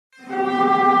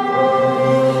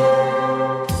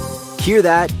Hear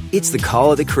that? It's the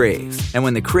call of the Crave. And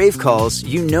when the Crave calls,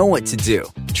 you know what to do.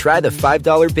 Try the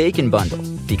 $5 Bacon Bundle,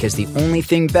 because the only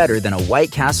thing better than a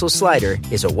White Castle slider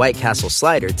is a White Castle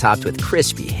slider topped with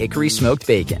crispy hickory smoked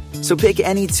bacon. So pick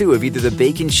any two of either the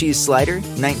Bacon Cheese Slider,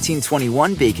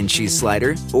 1921 Bacon Cheese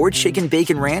Slider, or Chicken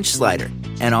Bacon Ranch Slider.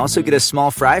 And also get a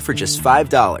small fry for just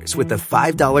 $5 with the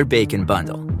 $5 Bacon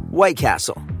Bundle. White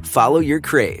Castle. Follow your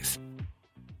Crave.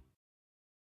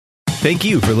 Thank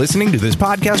you for listening to this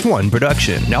Podcast One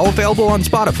production. Now available on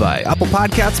Spotify, Apple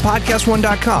Podcasts,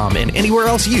 PodcastOne.com, and anywhere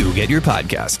else you get your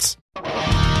podcasts.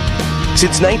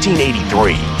 Since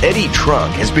 1983, Eddie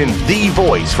Trunk has been the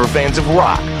voice for fans of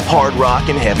rock, hard rock,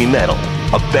 and heavy metal.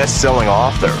 A best-selling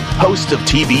author, host of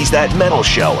TV's That Metal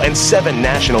Show and 7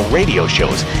 national radio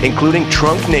shows, including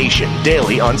Trunk Nation,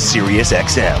 daily on Sirius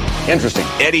XM. Interesting.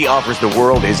 Eddie offers the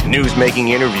world his news-making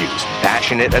interviews,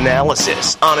 passionate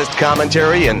analysis, honest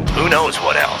commentary, and who knows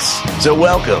what else. So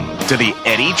welcome to the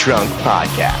Eddie Trunk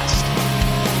Podcast.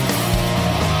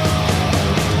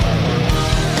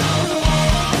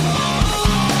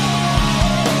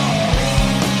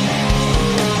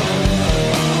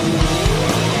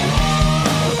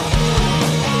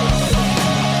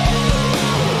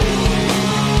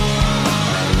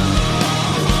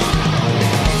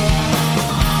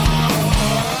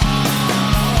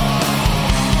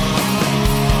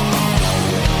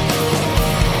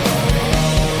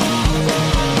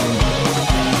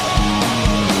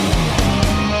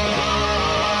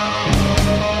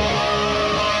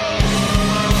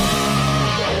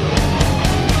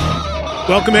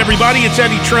 Welcome, everybody. It's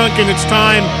Eddie Trunk, and it's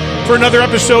time for another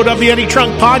episode of the Eddie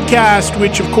Trunk Podcast,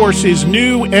 which, of course, is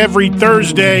new every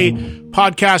Thursday.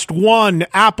 Podcast One,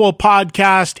 Apple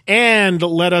Podcast, and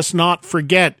let us not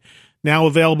forget, now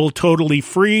available totally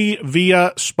free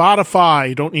via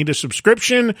Spotify. Don't need a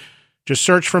subscription. Just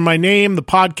search for my name, the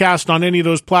podcast, on any of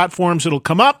those platforms. It'll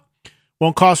come up.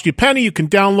 Won't cost you a penny. You can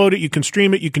download it. You can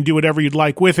stream it. You can do whatever you'd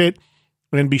like with it.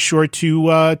 And be sure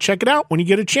to check it out when you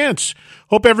get a chance.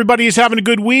 Hope everybody is having a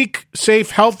good week,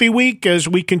 safe, healthy week as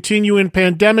we continue in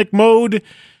pandemic mode.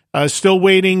 Still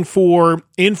waiting for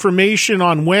information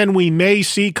on when we may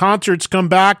see concerts come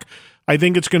back. I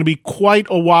think it's going to be quite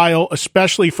a while,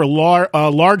 especially for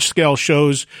large-scale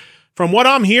shows. From what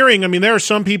I'm hearing, I mean, there are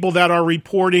some people that are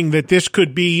reporting that this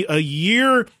could be a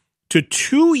year to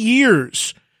 2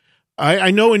 years.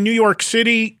 I know in New York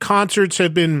City, concerts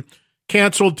have been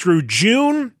canceled through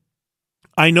June.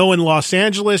 I know in Los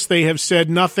Angeles, they have said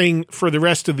nothing for the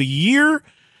rest of the year.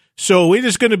 So it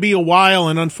is going to be a while.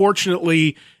 And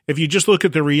unfortunately, if you just look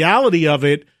at the reality of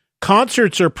it,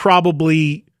 concerts are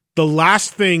probably the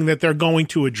last thing that they're going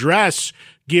to address,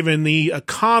 given the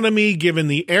economy, given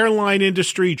the airline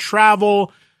industry,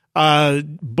 travel,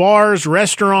 bars,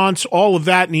 restaurants, all of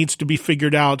that needs to be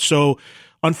figured out. So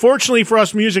unfortunately for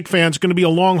us music fans, it's going to be a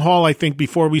long haul, I think,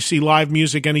 before we see live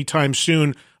music anytime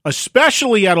soon,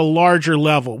 especially at a larger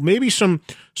level. Maybe some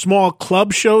small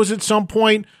club shows at some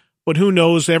point, but who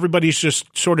knows? Everybody's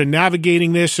just sort of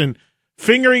navigating this and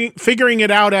figuring it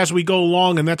out as we go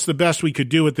along, and that's the best we could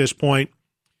do at this point.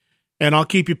 And I'll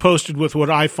keep you posted with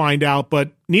what I find out.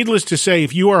 But needless to say,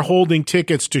 if you are holding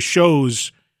tickets to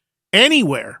shows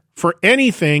anywhere for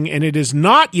anything and it has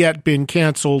not yet been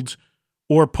canceled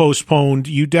or postponed,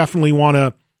 you definitely want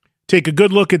to take a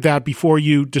good look at that before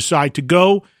you decide to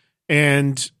go.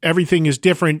 And everything is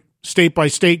different state by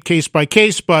state, case by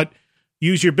case, but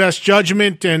use your best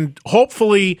judgment. And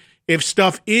hopefully, if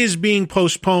stuff is being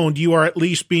postponed, you are at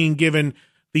least being given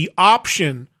the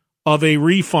option of a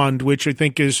refund, which I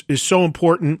think is so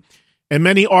important. And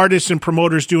many artists and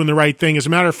promoters doing the right thing. As a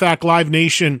matter of fact, Live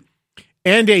Nation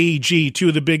and AEG, two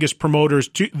of the biggest promoters,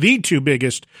 the two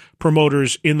biggest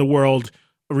promoters in the world,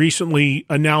 recently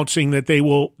announcing that they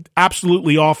will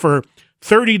absolutely offer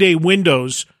 30-day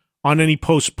windows on any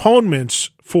postponements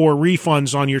for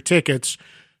refunds on your tickets.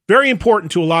 Very important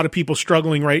to a lot of people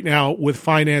struggling right now with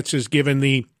finances given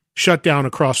the shutdown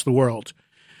across the world.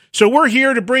 So I'm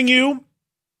here to bring you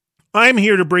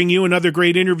another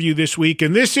great interview this week,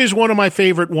 and this is one of my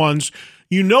favorite ones.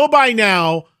 You know by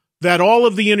now that all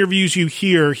of the interviews you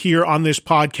hear here on this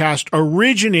podcast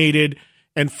originated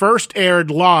and first aired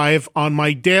live on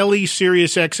my daily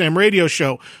Sirius XM radio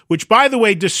show, which, by the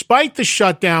way, despite the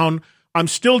shutdown, I'm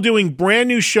still doing brand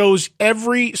new shows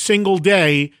every single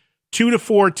day, 2 to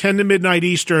 4, 10 to midnight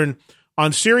Eastern,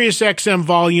 on Sirius XM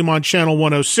volume on channel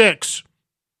 106.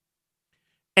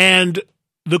 And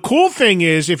the cool thing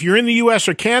is, if you're in the U.S.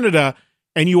 or Canada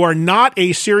and you are not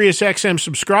a Sirius XM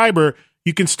subscriber,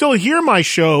 you can still hear my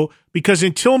show because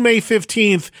until May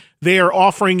 15th, they are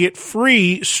offering it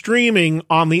free streaming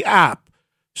on the app.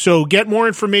 So get more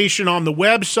information on the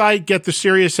website, get the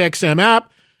SiriusXM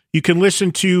app. You can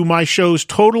listen to my shows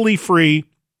totally free,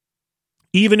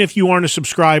 even if you aren't a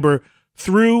subscriber,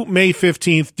 through May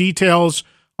 15th. Details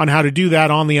on how to do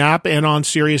that on the app and on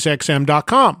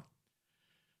SiriusXM.com.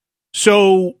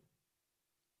 So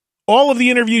all of the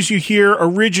interviews you hear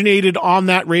originated on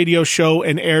that radio show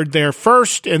and aired there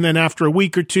first, and then after a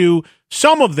week or two,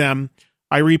 some of them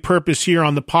I repurpose here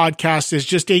on the podcast as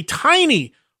just a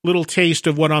tiny little taste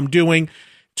of what I'm doing.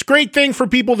 It's a great thing for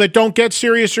people that don't get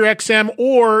Sirius or XM,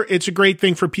 or it's a great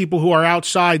thing for people who are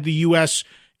outside the U.S.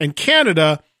 and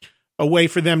Canada, a way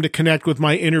for them to connect with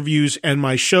my interviews and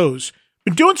my shows.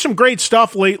 Been doing some great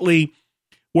stuff lately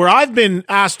where I've been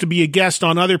asked to be a guest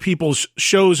on other people's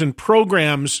shows and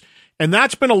programs, and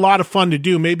that's been a lot of fun to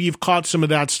do. Maybe you've caught some of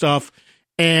that stuff.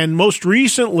 And most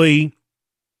recently,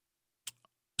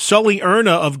 Sully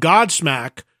Erna of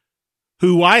Godsmack,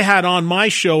 who I had on my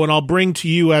show and I'll bring to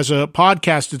you as a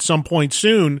podcast at some point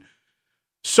soon.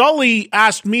 Sully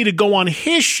asked me to go on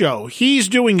his show. He's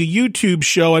doing a YouTube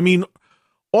show. I mean,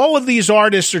 all of these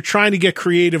artists are trying to get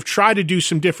creative, try to do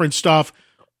some different stuff.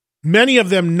 Many of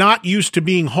them not used to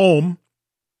being home.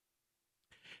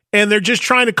 And they're just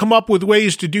trying to come up with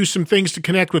ways to do some things to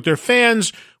connect with their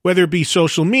fans, whether it be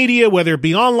social media, whether it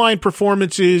be online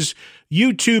performances,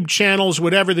 YouTube channels,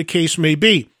 whatever the case may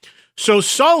be. So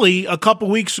Sully, a couple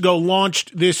weeks ago,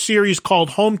 launched this series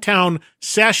called Hometown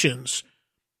Sessions,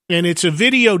 and it's a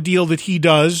video deal that he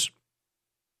does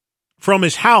from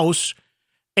his house,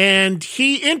 and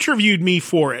he interviewed me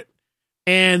for it.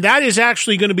 And that is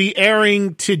actually going to be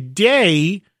airing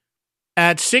today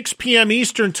at 6 p.m.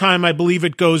 Eastern time, I believe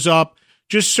it goes up.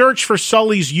 Just search for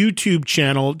Sully's YouTube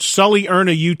channel, Sully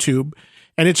Erna YouTube,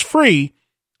 and it's free.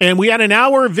 And we had an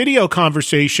hour video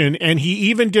conversation, and he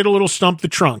even did a little Stump the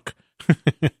Trunk.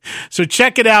 So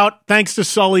check it out. Thanks to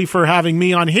Sully for having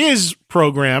me on his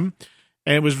program,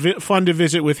 and it was fun to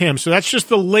visit with him. So that's just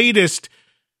the latest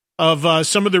of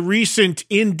some of the recent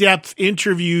in-depth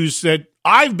interviews that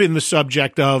I've been the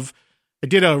subject of. I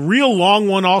did a real long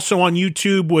one also on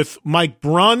YouTube with Mike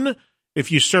Brunn.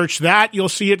 If you search that, you'll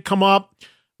see it come up. I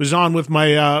was on with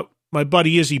my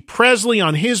buddy Izzy Presley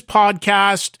on his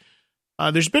podcast.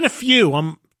 There's been a few.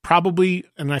 I'm probably,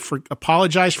 and I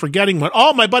apologize for getting one.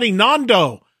 Oh, my buddy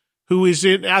Nando, who is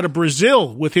out of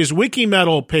Brazil with his Wiki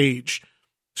Metal page.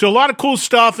 So a lot of cool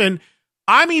stuff. And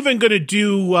I'm even going to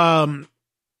do, I've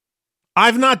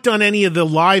not done any of the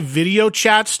live video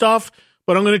chat stuff,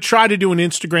 but I'm going to try to do an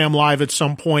Instagram live at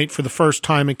some point for the first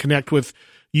time and connect with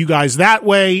you guys that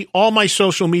way. All my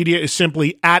social media is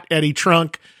simply at Eddie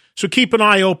Trunk. So keep an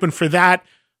eye open for that.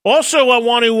 Also, I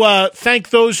want to thank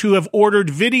those who have ordered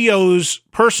videos,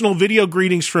 personal video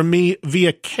greetings from me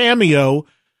via Cameo.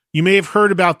 You may have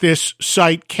heard about this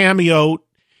site, Cameo,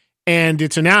 and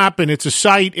it's an app and it's a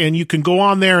site, and you can go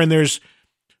on there, and there's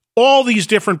all these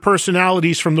different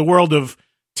personalities from the world of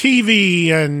TV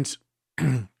and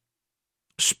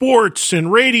sports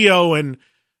and radio and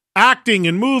acting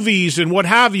and movies and what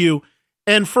have you.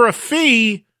 And for a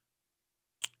fee,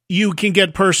 you can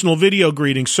get personal video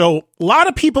greetings. So a lot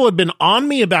of people have been on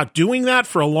me about doing that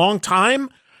for a long time.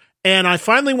 And I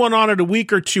finally went on it a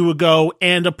week or two ago,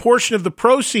 and a portion of the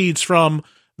proceeds from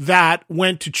that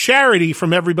went to charity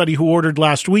from everybody who ordered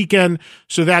last weekend.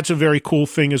 So that's a very cool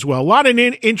thing as well. A lot of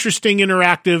interesting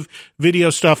interactive video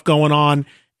stuff going on.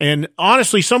 And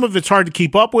honestly, some of it's hard to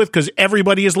keep up with because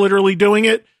everybody is literally doing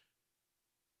it.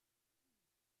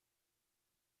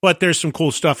 But there's some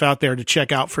cool stuff out there to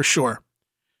check out for sure.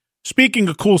 Speaking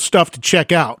of cool stuff to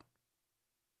check out,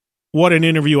 what an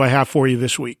interview I have for you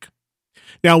this week.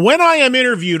 Now, when I am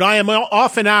interviewed, I am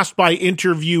often asked by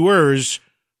interviewers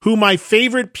who my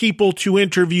favorite people to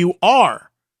interview are.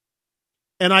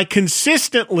 And I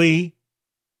consistently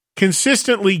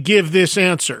give this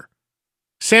answer.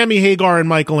 Sammy, Hagar, and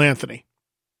Michael Anthony.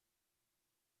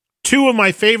 Two of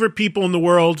my favorite people in the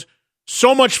world.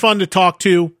 So much fun to talk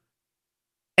to.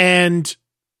 And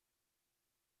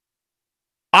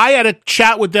I had a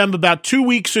chat with them about 2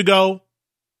 weeks ago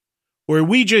where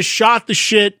we just shot the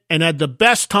shit and had the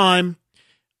best time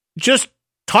just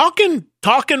talking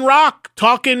rock,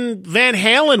 talking Van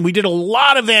Halen. We did a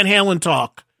lot of Van Halen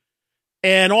talk,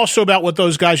 and also about what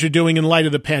those guys are doing in light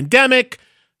of the pandemic.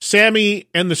 Sammy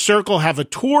and the Circle have a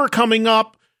tour coming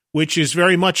up, which is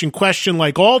very much in question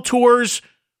like all tours.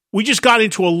 We just got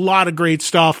into a lot of great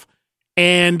stuff.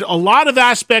 And a lot of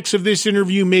aspects of this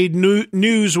interview made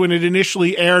news when it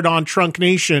initially aired on Trunk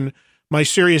Nation, my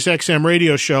Sirius XM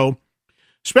radio show,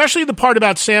 especially the part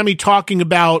about Sammy talking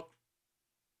about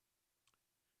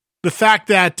the fact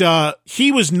that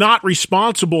he was not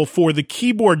responsible for the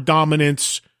keyboard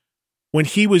dominance when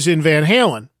he was in Van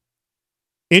Halen.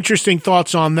 Interesting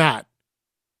thoughts on that.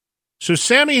 So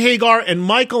Sammy Hagar and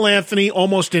Michael Anthony,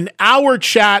 almost an hour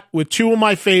chat with two of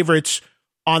my favorites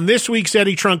on this week's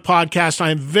Eddie Trunk podcast. I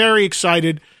am very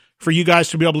excited for you guys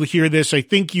to be able to hear this. I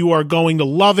think you are going to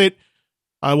love it.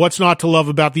 What's not to love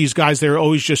about these guys? They're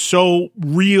always just so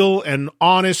real and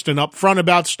honest and upfront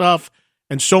about stuff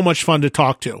and so much fun to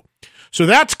talk to. So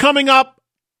that's coming up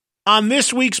on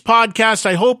this week's podcast.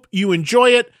 I hope you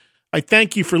enjoy it. I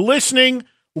thank you for listening.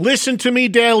 Listen to me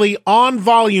daily on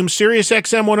volume, Sirius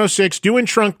XM 106, doing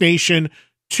Trunk Nation,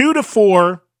 2 to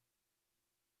 4,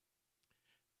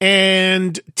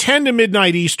 and 10 to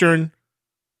midnight Eastern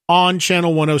on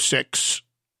Channel 106.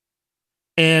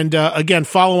 And again,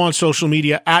 follow on social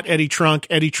media at Eddie Trunk.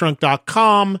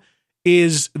 EddieTrunk.com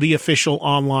is the official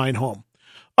online home.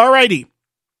 All righty.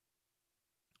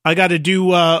 I got to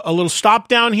do a little stop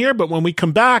down here, but when we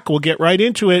come back, we'll get right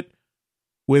into it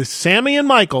with Sammy and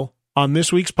Michael on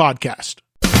this week's podcast.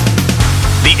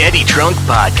 The Eddie Trunk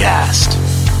Podcast.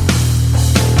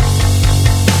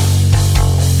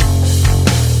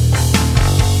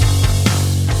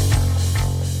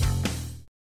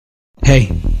 Hey,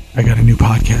 I got a new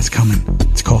podcast coming.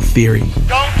 It's called Theory.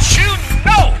 Don't you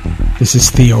know? This is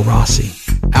Theo Rossi.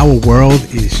 Our world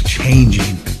is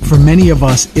changing. For many of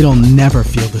us, it'll never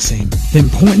feel the same. The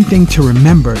important thing to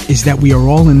remember is that we are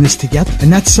all in this together.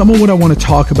 And that's some of what I want to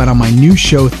talk about on my new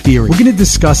show, Theory. We're going to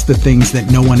discuss the things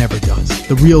that no one ever does.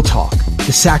 The real talk,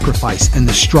 the sacrifice, and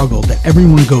the struggle that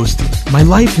everyone goes through. My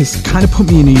life has kind of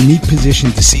put me in a unique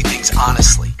position to see things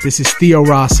honestly. This is Theo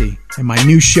Rossi, and my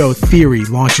new show, Theory,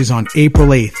 launches on April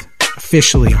 8th,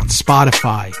 officially on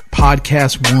Spotify,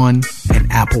 Podcast One,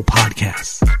 and Apple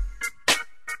Podcasts.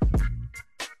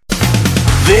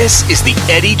 This is the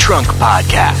Eddie Trunk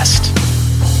Podcast.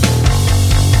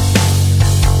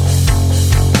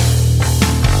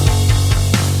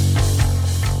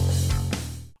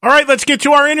 All right, let's get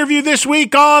to our interview this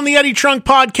week on the Eddie Trunk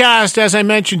Podcast. As I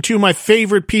mentioned, two of my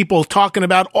favorite people talking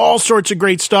about all sorts of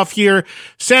great stuff here.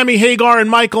 Sammy Hagar and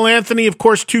Michael Anthony, of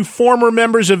course, two former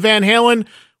members of Van Halen.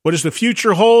 What does the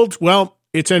future hold? Well,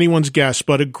 it's anyone's guess,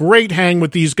 but a great hang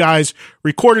with these guys.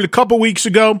 Recorded a couple weeks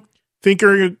ago. Think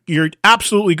you're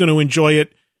absolutely going to enjoy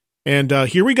it. And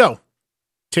here we go.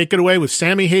 Take it away with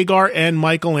Sammy Hagar and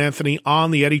Michael Anthony on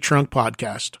the Eddie Trunk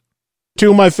Podcast. Two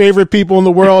of my favorite people in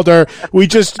the world are,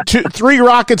 three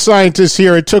rocket scientists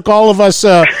here. It took all of us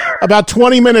about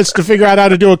 20 minutes to figure out how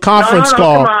to do a conference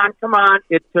call. Come on.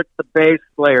 It took the bass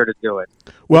player to do it.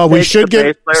 Well, we should give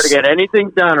the bass player to get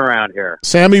anything done around here.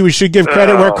 Sammy, we should give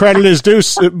credit where credit is due.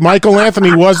 Michael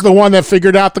Anthony was the one that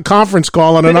figured out the conference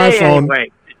call on an iPhone.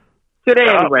 Today,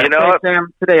 Sam,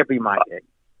 today will be my day.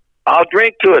 I'll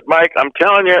drink to it, Mike. I'm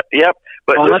telling you. Yep.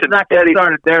 But listen, let's not get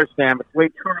started there, Sam. It's way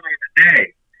too early in the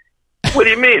day. What do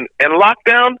you mean? And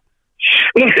lockdown?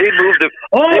 They moved the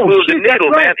needle,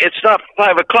 right, man. It's not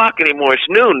 5 o'clock anymore. It's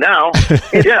noon now.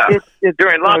 It's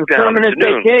during lockdown. Permanent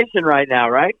vacation right now,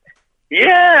 right?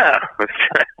 Yeah.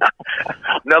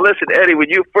 Now listen, Eddie, when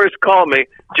you first called me,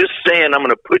 just saying I'm going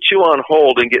to put you on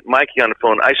hold and get Mikey on the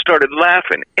phone, I started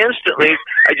laughing. Instantly,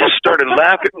 I just started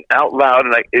laughing out loud,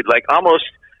 and I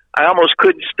almost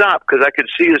couldn't stop because I could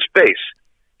see his face.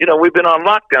 You know, we've been on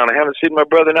lockdown. I haven't seen my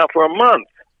brother now for a month.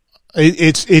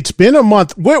 It's been a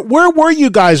month. Where were you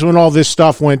guys when all this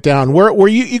stuff went down? Where were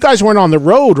you? You guys weren't on the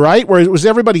road, right? Was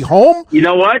everybody home? You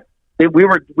know what? It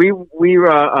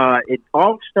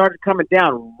all started coming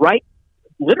down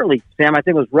literally, Sam, I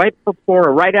think it was right before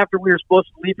or right after we were supposed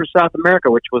to leave for South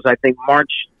America, which was, I think, March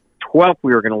 12th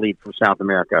we were going to leave for South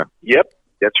America. Yep,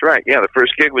 that's right. Yeah, the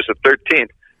first gig was the 13th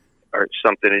or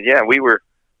something. And, yeah,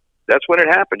 that's when it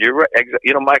happened. You're right.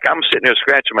 You know, Mike, I'm sitting there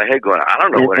scratching my head going, I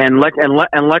don't know what and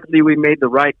luckily we made the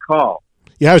right call.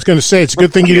 Yeah, I was going to say, it's a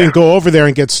good thing you didn't go over there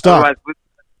and get stuck. Otherwise,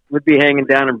 we'd be hanging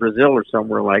down in Brazil or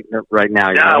somewhere like that right now.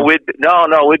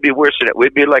 We'd be worse than it.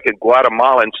 We'd be like in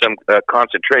Guatemala in some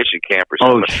concentration camp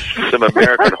or some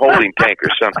American holding tank or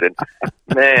something.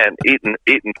 Man,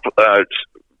 eating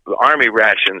army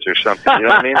rations or something. You know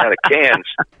what I mean? Out of cans.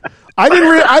 I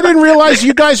didn't realize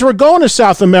you guys were going to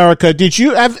South America. Did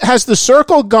you? Has the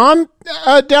circle gone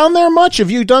down there much? Have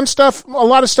you done a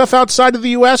lot of stuff outside of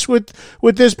the U.S. with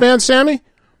this band, Sammy?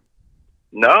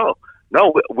 No,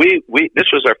 we this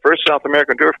was our first South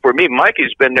American tour. For me,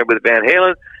 Mikey's been there with Van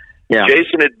Halen. Yeah.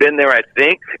 Jason had been there, I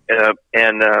think,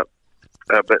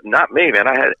 but not me, man.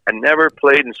 I never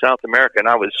played in South America, and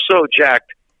I was so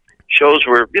jacked. Shows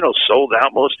were, sold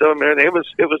out, most of them. And it was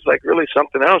like really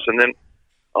something else. And then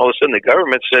all of a sudden, the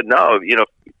government said no.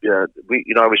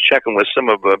 I was checking with some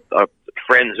of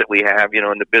friends that we have,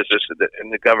 in the business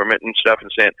and the government and stuff,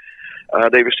 and saying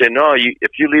they were saying, no,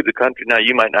 if you leave the country now,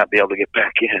 you might not be able to get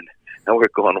back in. And we're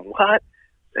going, what?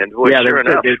 And boy, sure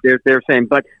enough, they're saying,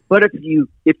 but if you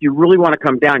really want to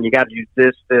come down, you got to use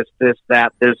this,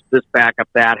 that, this backup,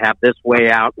 that, have this way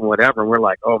out, and whatever. And we're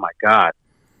like, oh my God,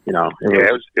 it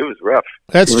was rough.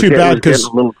 That's too bad because.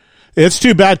 It's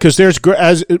too bad because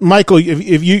as Michael,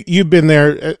 if you've been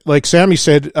there, like Sammy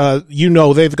said,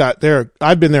 they've got there.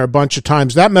 I've been there a bunch of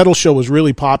times. That metal show was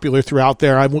really popular throughout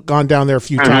there. I've gone down there a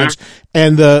few times,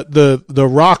 and the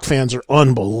rock fans are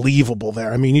unbelievable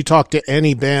there. I mean, you talk to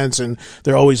any bands, and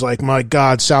they're always like, "My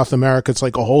God, South America! It's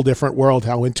like a whole different world.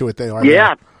 How into it they are."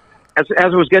 Yeah, as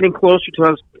it was getting closer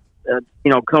to us,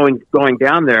 going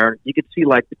down there, you could see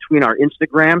like between our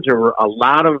Instagrams, there were a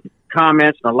lot of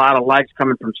comments and a lot of likes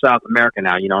coming from South America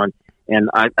now, and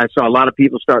I saw a lot of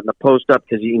people starting to post up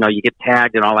because, you get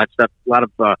tagged and all that stuff. A lot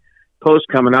of posts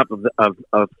coming up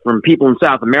of from people in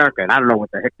South America, and I don't know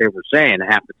what the heck they were saying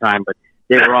half the time, but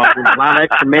they were all a lot of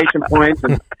exclamation points,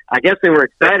 and I guess they were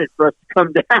excited for us to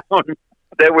come down.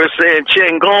 They were saying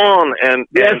 "Chingon" and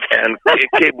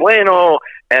 "Que bueno"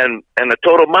 and the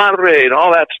 "Todo Madre" and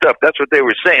all that stuff. That's what they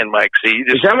were saying, Mike. See,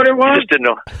 is that what it was? You just didn't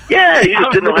know. Yeah, you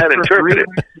just didn't know how to interpret it.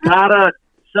 Not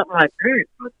something like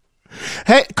that.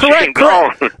 Hey,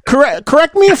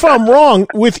 correct me if I'm wrong.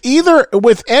 With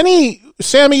any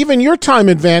Sammy, even your time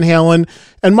in Van Halen,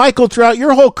 and Michael, throughout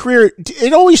your whole career,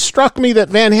 it always struck me that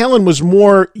Van Halen was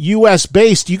more U.S.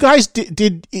 based. You guys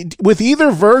did with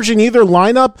either version, either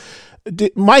lineup.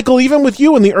 Michael, even with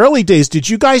you in the early days, did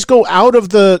you guys go out of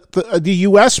the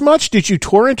U.S. much? Did you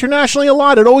tour internationally a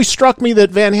lot? It always struck me that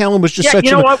Van Halen was just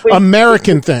such an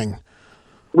American thing.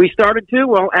 We started to.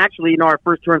 Well, actually, our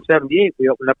first tour in '78, we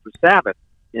opened up for Sabbath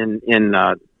in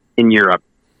Europe,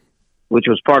 which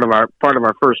was part of our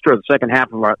first tour. The second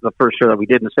half of the first tour that we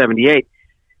did in '78,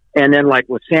 and then like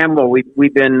with Samuel,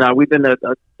 we've been a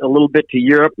little bit to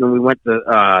Europe, and we went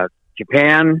to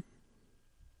Japan.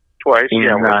 Twice,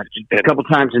 a couple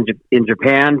times in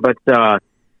Japan, but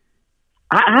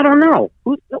I don't know.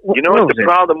 What the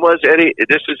problem was, Eddie?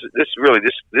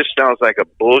 This sounds like a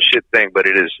bullshit thing, but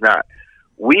it is not.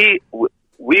 We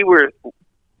were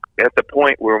at the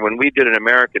point where when we did an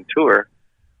American tour,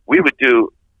 we would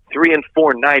do 3 and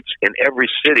 4 nights in every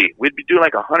city. We'd be doing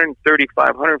like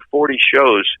 135, 140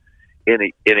 shows in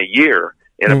a year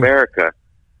in America.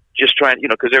 Just trying,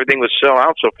 because everything would sell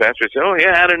out so fast. We said, "Oh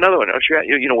yeah, add another one." Oh, sure,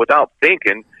 without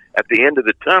thinking. At the end of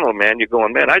the tunnel, man, you're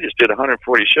going, "Man, I just did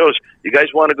 140 shows. You guys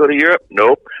want to go to Europe?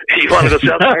 Nope. You want to go to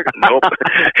South America? Nope."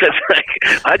 It's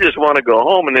like, I just want to go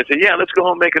home. And they said, "Yeah, let's go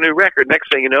home and make a new record."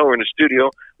 Next thing you know, we're in the studio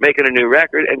making a new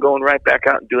record and going right back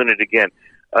out and doing it again.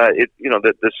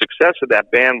 The success of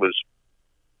that band was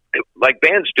like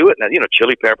bands do it now.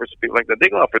 Chili Peppers and people like that. They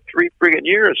go out for 3 friggin'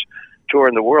 years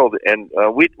touring the world, and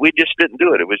we just didn't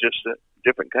do it. It was just a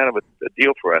different kind of a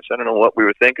deal for us. I don't know what we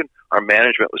were thinking. Our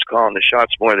management was calling the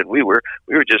shots more than we were.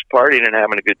 We were just partying and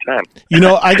having a good time.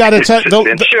 I got to tell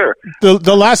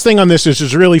the last thing on this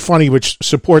is really funny, which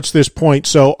supports this point.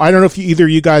 So I don't know if either of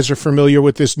you guys are familiar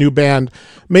with this new band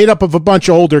made up of a bunch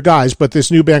of older guys, but this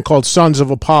new band called Sons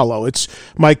of Apollo. It's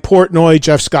Mike Portnoy,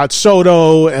 Jeff Scott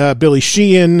Soto, Billy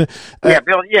Sheehan.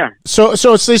 So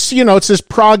it's this, it's this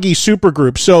proggy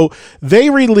supergroup. So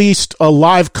they released a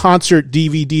live concert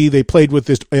DVD. They played with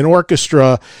an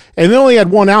orchestra, and they only had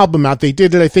one album out. They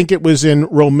did it, I think it was in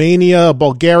Romania,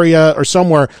 Bulgaria, or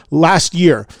somewhere last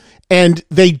year. And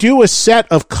they do a set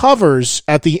of covers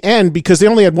at the end because they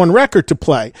only had one record to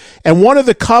play. And one of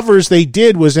the covers they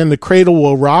did was In the Cradle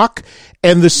Will Rock.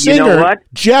 And the singer,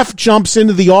 Jeff, jumps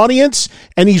into the audience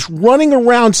and he's running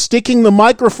around sticking the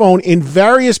microphone in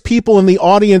various people in the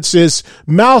audience's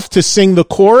mouth to sing the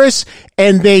chorus.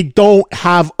 And they don't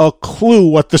have a clue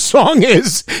what the song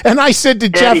is. And I said to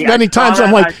Jeff many times,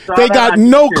 I'm like, they got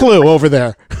no clue over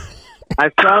there. I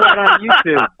saw that on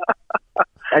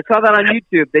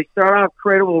YouTube. They start off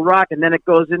Cradle Will Rock, and then it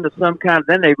goes into some kind.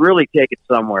 Then they really take it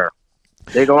somewhere.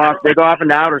 They go off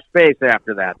into outer space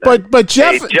after that. But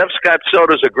Jeff Scott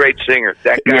Soto's a great singer.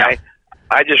 That guy,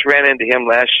 I just ran into him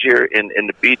last year in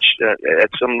the beach at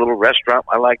some little restaurant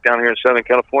I like down here in Southern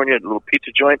California, a little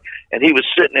pizza joint, and he was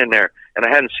sitting in there, and I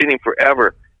hadn't seen him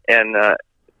forever, and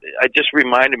I just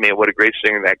reminded me of what a great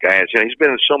singer that guy is. He's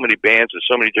been in so many bands and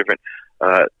so many different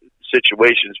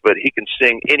situations, but he can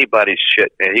sing anybody's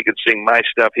shit, man. He could sing my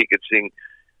stuff. He could sing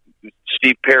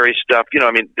Steve Perry stuff.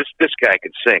 This guy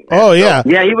could sing. Man. Oh yeah,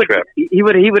 He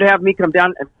would have me come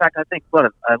down. In fact, I think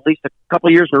at least a couple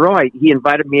of years in a row, he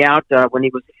invited me out when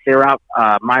they were out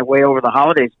my way over the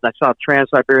holidays. I saw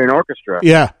Trans-Siberian Orchestra.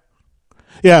 Yeah.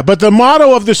 Yeah, but the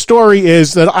motto of the story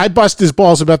is that I bust his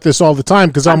balls about this all the time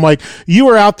because I'm like, you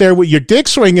were out there with your dick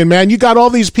swinging, man. You got all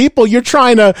these people. You're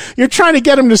trying to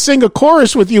get them to sing a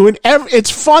chorus with you, and it's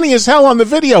funny as hell on the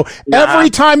video. Yeah. Every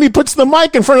time he puts the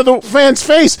mic in front of the fan's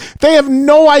face, they have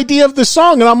no idea of the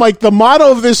song, and I'm like, the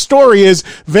motto of this story is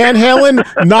Van Halen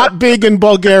not big in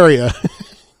Bulgaria.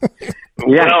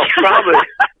 Yeah. Well, probably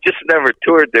just never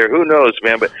toured there. Who knows,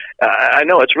 man? But I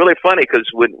know it's really funny because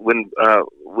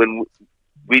when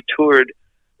we toured,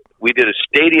 we did a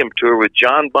stadium tour with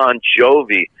John Bon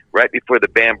Jovi right before the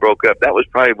band broke up. That was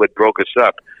probably what broke us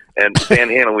up. And Van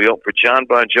Halen, we opened for John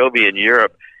Bon Jovi in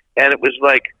Europe, and it was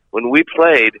like when we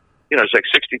played, it's like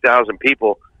 60,000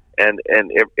 people, and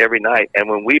every night. And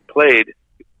when we played,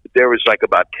 there was like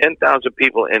about 10,000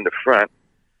 people in the front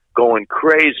going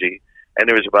crazy. And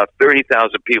there was about 30,000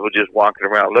 people just walking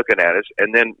around looking at us.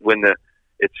 And then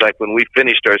it's like when we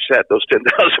finished our set, those 10,000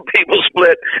 people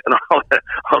split, and all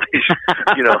these,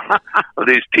 all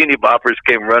these teeny boppers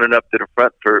came running up to the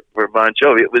front for Bon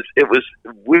Jovi. It was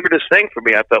the weirdest thing for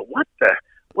me. I thought, what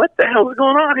the hell is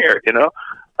going on here?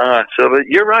 But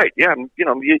you're right. Yeah,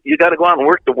 you got to go out and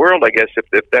work the world, I guess,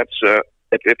 if that's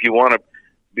if you want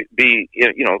to be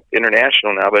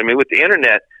international now. But I mean, with the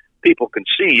internet, people can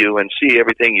see you and see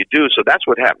everything you do. So that's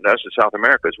what happened to us in South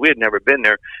America. Is we had never been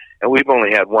there, and we've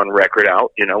only had one record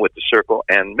out, with the Circle.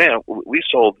 And man, we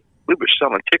were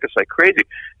selling tickets like crazy.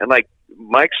 And like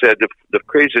Mike said, the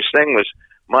craziest thing was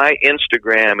my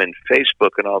Instagram and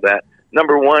Facebook and all that.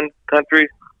 Number one country,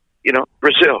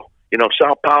 Brazil,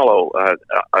 Sao Paulo,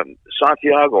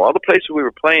 Santiago, all the places we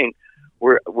were playing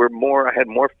were more. I had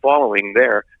more following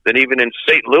there than even in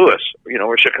St. Louis,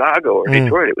 or Chicago or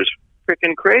Detroit. It was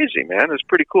freaking crazy, man. It was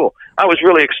pretty cool. I was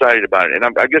really excited about it, and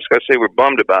I guess I say we're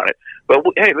bummed about it. But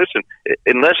hey, listen,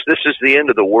 unless this is the end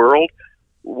of the world,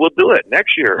 we'll do it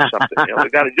next year or something. We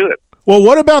got to do it. Well,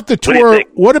 what about the tour?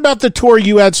 What about the tour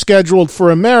you had scheduled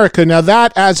for America? Now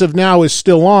that, as of now, is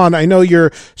still on. I know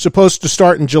you're supposed to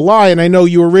start in July, and I know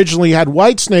you originally had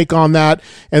Whitesnake on that,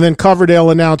 and then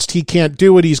Coverdale announced he can't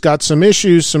do it. He's got some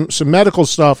issues, some medical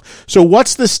stuff. So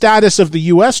what's the status of the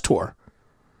U.S. tour?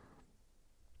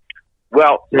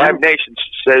 Well, Live Nation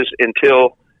says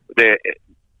until a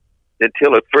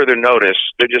further notice,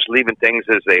 they're just leaving things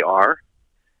as they are.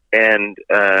 And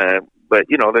but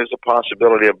there's a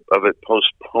possibility of it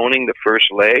postponing the first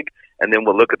leg, and then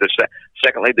we'll look at the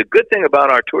second leg. The good thing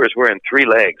about our tour is we're in 3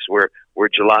 legs. We're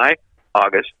July,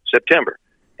 August, September,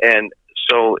 and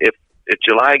so if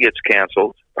July gets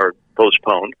canceled or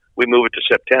postponed, we move it to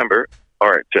September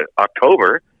or to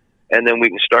October. And then we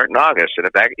can start in August. And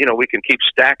if that, we can keep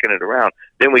stacking it around.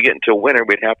 Then we get into winter,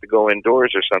 we'd have to go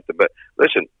indoors or something. But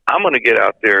listen, I'm going to get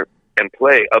out there and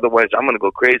play. Otherwise, I'm going to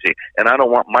go crazy. And I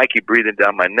don't want Mikey breathing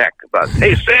down my neck about,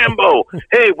 hey, Sambo,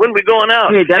 hey, when we going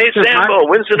out? Hey Sambo,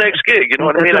 when's the next gig? You know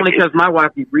what I mean? That's only because my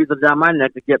wife be breathing down my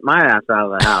neck to get my ass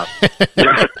out of the house.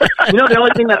 The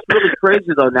only thing that's really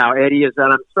crazy, though, now, Eddie, is that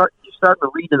I'm starting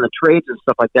to read in the trades and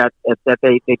stuff like that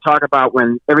they talk about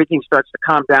when everything starts to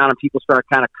calm down and people start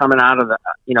kind of coming out of the,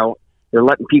 they're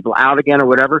letting people out again or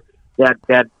whatever,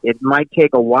 that it might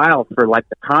take a while for like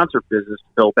the concert business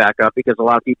to build back up because a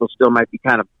lot of people still might be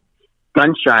kind of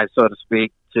gun shy, so to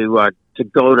speak, to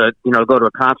go to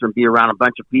a concert and be around a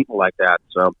bunch of people like that.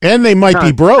 So and they might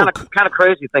be broke. Kind of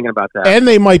crazy thinking about that. And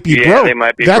they might be broke. They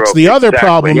might be that's broke. The other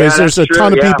problem is there's a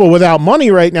ton of people without money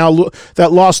right now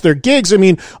that lost their gigs. I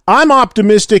mean, I'm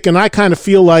optimistic and I kind of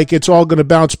feel like it's all going to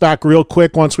bounce back real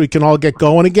quick once we can all get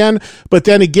going again. But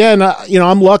then again,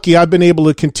 I'm lucky. I've been able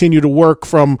to continue to work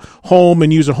from home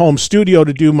and use a home studio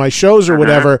to do my shows or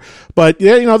whatever. But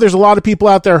there's a lot of people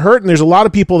out there hurting. There's a lot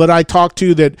of people that I talk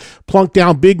to that plunk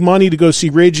down big money to go see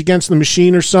Rage Against the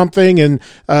Machine or something, and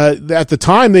at the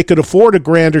time they could afford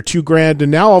 $1,000 or $2,000,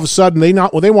 and now all of a sudden they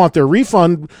want their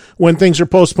refund when things are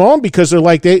postponed because they're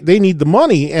like they need the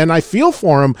money, and I feel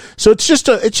for them. So it's just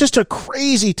a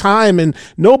crazy time, and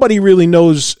nobody really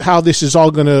knows how this is all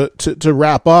going to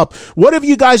wrap up. What have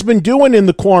you guys been doing in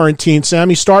the quarantine,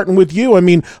 Sammy? Starting with you. I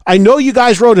mean, I know you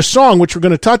guys wrote a song which we're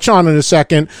going to touch on in a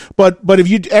second, but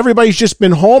have everybody's just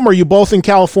been home? Are you both in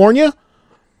California?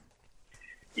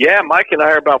 Yeah, Mike and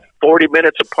I are about 40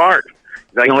 minutes apart.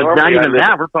 Like it's not even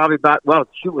that. We're probably about,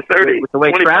 with 30, with the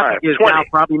way traffic is 20. Now,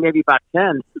 probably maybe about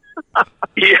 10.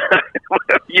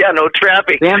 Yeah, no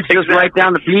traffic. Sam's just right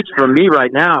down the beach from me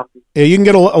right now. Yeah, you can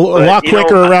get a lot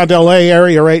quicker around L.A.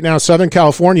 area right now. Southern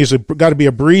California's got to be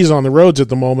a breeze on the roads at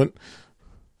the moment.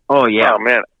 Oh, yeah. Oh,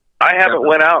 man. I haven't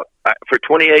went out for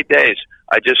 28 days.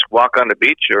 I just walk on the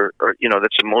beach, or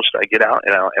that's the most I get out,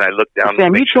 and I look down.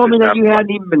 Sam, you told me that you hadn't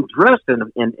even been dressed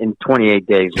in 28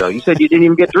 days, though. You said you didn't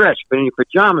even get dressed. You've been in your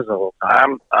pajamas the whole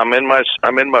time. I'm in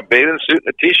my bathing suit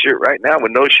and a t-shirt right now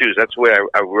with no shoes. That's the way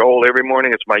I roll every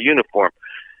morning. It's my uniform.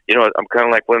 I'm kind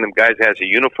of like one of them guys that has a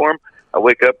uniform. I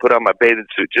wake up, put on my bathing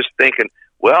suit, just thinking,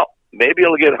 well, maybe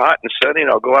it'll get hot and sunny, and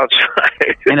I'll go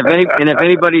outside. and if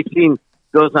anybody's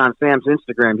goes on Sam's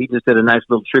Instagram, he just did a nice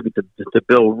little tribute to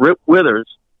Bill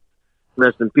Withers.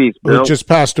 Rest in peace, Bill. Who just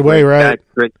passed away, right?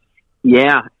 Great.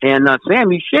 Yeah, and Sam,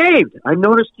 you shaved. I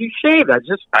noticed you shaved. I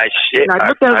shaved. I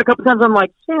looked at it a couple times. I'm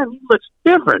like, Sam, you look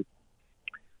different.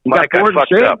 Mike, I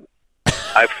fucked up.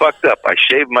 I fucked up. I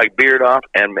shaved my beard off,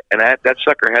 and that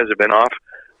sucker hasn't been off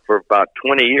for about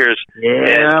 20 years.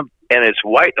 Yeah. And it's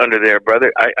white under there,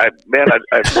 brother.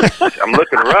 I'm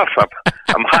looking rough.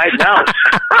 I'm hiding out.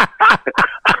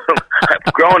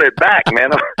 I'm growing it back, man.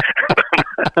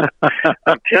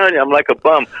 I'm telling you, I'm like a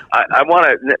bum. I want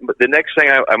to. The next thing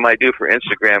I might do for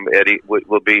Instagram, Eddie,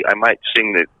 will be I might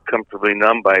sing the "Comfortably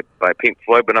Numb" by Pink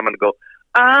Floyd, but I'm going to go.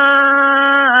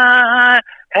 I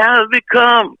have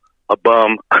become a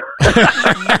bum.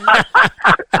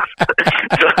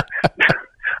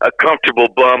 A comfortable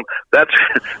bum.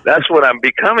 That's what I'm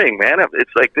becoming, man. It's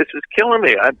like, this is killing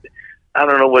me. I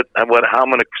don't know how I'm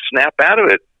going to snap out of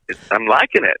it. I'm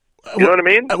liking it. You know what I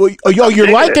mean?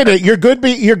 You're liking it. You're good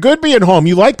being home.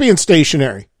 You like being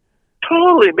stationary.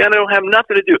 Totally, man. I don't have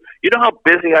nothing to do. You know how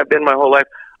busy I've been my whole life?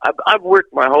 I've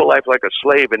worked my whole life like a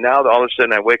slave, and now all of a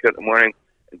sudden I wake up in the morning,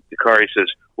 and the car, he says,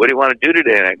 "What do you want to do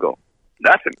today?" And I go,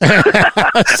 "Nothing."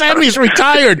 Sammy's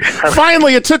retired.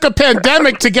 Finally, it took a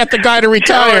pandemic to get the guy to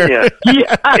retire.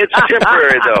 It's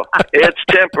temporary, though. It's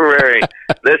temporary.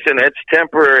 Listen, it's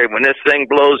temporary. When this thing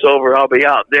blows over, I'll be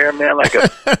out there, man, like a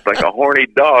horny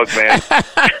dog, man.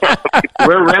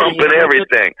 We're ready. Pumping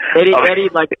everything. Eddie,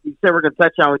 like you said, we're going to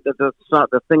touch on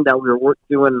the thing that we were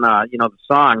doing. The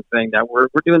song thing that we're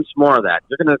doing some more of that.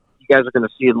 You guys are going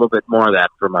to see a little bit more of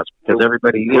that from us because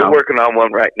everybody. We're working on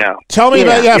one right now. Tell me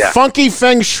about Funky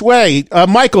Feng Shui,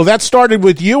 Michael. That started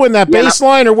with you and that bass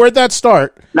line, or where'd that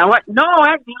start? Now, this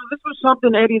was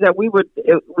something, Eddie, that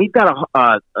we've got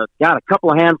a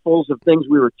couple of handfuls of things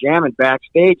we were jamming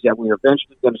backstage that we were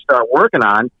eventually going to start working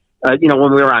on.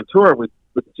 When we were on tour, we'd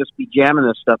just be jamming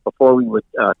this stuff before we would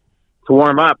to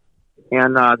warm up,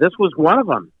 and this was one of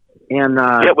them. And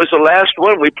it was the last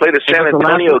one. We played a San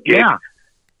Antonio gig.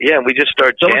 Yeah, we just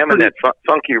started jamming that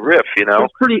funky riff, It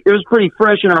was pretty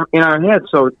fresh in our heads.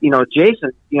 So,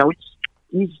 Jason,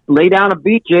 he's laid down a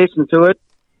beat, Jason, to it.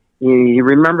 He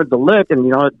remembered the lick,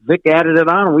 and Vic added it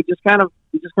on, and we just kind of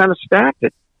stacked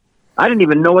it. I didn't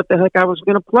even know what the heck I was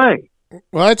going to play.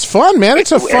 Well, it's fun, man.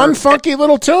 It's a fun, funky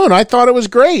little tune. I thought it was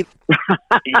great.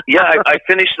 I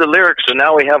finished the lyrics, so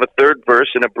now we have a third verse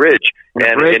and a bridge.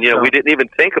 And we didn't even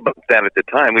think about that at the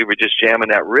time. We were just jamming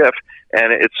that riff,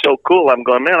 and it's so cool. I'm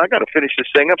going, man, I got to finish this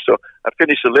thing up. So I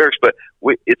finished the lyrics, but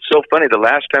it's so funny. The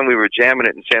last time we were jamming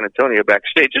it in San Antonio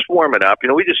backstage, just warm it up.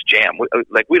 We just jam.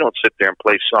 We don't sit there and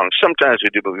play songs. Sometimes we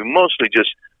do, but we mostly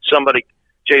just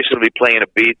Jason will be playing a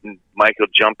beat, and Mike will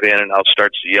jump in, and I'll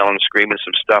start yelling, screaming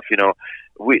some stuff.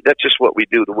 That's just what we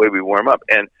do, the way we warm up.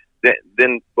 And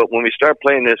but when we start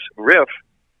playing this riff,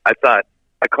 I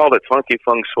called it Funky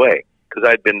Feng Shui because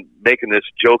I'd been making this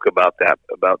joke about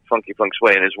Funky Feng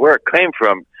Shui, and where it came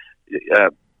from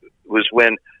was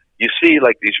when you see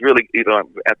like these really,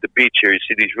 at the beach here, you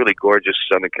see these really gorgeous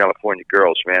Southern California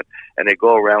girls, man, and they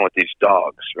go around with these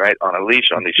dogs, right, on a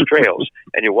leash on these trails,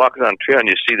 and you're walking on a trail and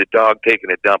you see the dog taking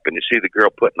a dump, and you see the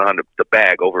girl putting on the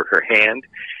bag over her hand,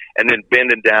 and then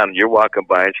bending down, and you're walking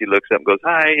by, and she looks up and goes,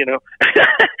 "Hi," and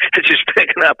she's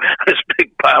picking up this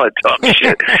big pile of dog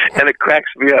shit, and it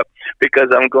cracks me up because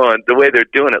I'm going, the way they're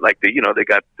doing it, like they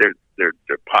got their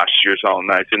postures all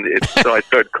nice, and so I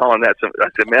started calling that I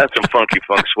said, man, that's some funky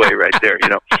feng shui right there,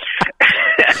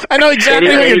 I know exactly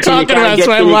what you're talking about,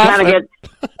 so I'm laughing.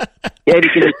 Eddie,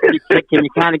 can you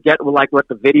kind of get like what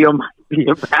the video might be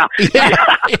about?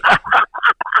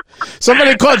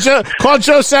 Somebody call Joe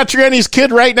Satriani's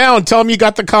kid right now and tell him you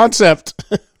got the concept.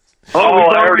 I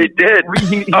already did.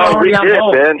 We did,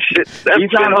 man. Shit, that's been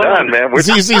done, man.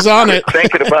 He's on it.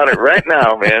 Thinking about it right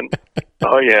now, man.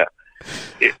 Oh, yeah.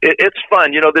 It's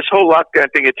fun. This whole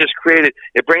lockdown thing,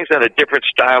 it brings out a different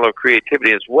style of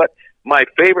creativity. Is what my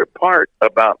favorite part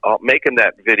about making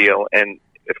that video and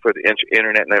for the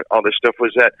internet and all this stuff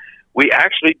was that we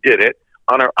actually did it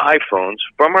on our iPhones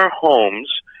from our homes,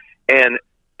 and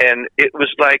and it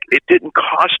was like it didn't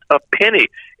cost a penny.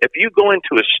 If you go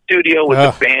into a studio with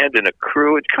a band and a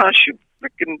crew, it costs you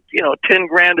freaking,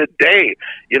 $10,000 a day,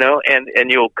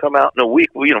 and you'll come out in a week,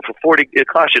 for 40, it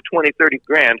costs you 20, 30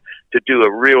 grand to do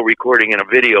a real recording and a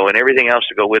video and everything else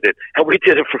to go with it. And we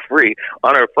did it for free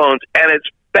on our phones, and it's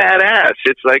badass.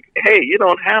 It's like, hey, it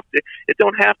don't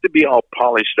have to be all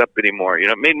polished up anymore.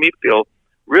 It made me feel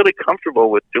really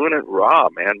comfortable with doing it raw,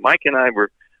 man. Mike and I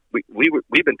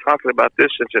we've been talking about this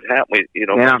since it happened.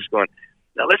 Mike's going,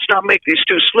 now let's not make these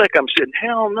too slick. I'm saying,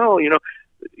 hell no,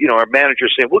 our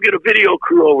manager's saying, we'll get a video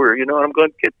crew over, and I'm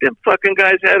going, get them fucking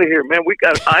guys out of here, man. We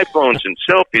got iPhones and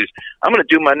selfies. I'm going to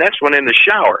do my next one in the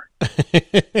shower.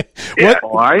 Let's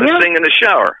sing in the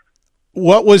shower.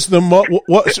 What was the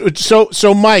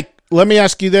so Mike, let me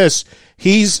ask you this.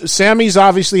 Sammy's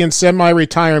obviously in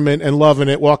semi-retirement and loving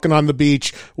it, walking on the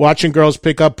beach, watching girls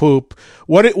pick up poop.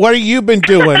 What have you been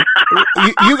doing?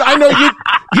 I know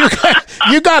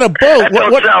you got a boat. That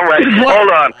don't sound right. Hold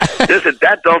on. Listen,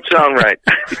 that don't sound right.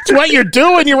 It's what you're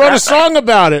doing. You wrote a song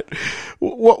about it.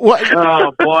 What?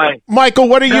 Oh boy, Michael,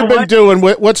 what have you been doing?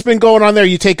 What's been going on there?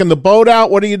 You taking the boat out?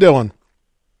 What are you doing?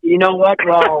 You know what?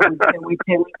 Well,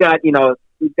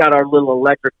 we've got our little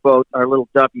electric boat, our little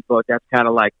Duffy boat. That's kind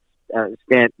of like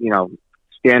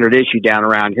standard issue down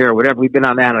around here or whatever. We've been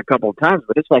on that a couple of times,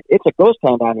 but it's a ghost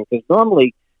town down here because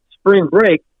normally spring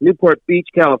break, Newport Beach,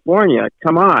 California,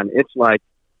 come on, it's like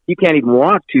you can't even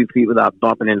walk 2 feet without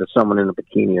bumping into someone in a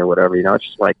bikini or whatever. It's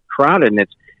just like crowded, and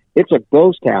it's a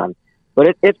ghost town.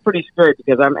 But it's pretty scary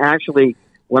because I'm actually,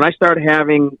 when I start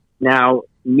having now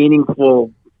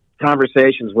meaningful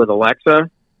conversations with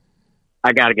Alexa,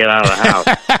 I got to get out of the house.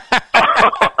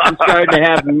 I'm starting to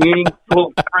have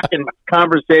meaningful freaking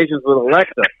conversations with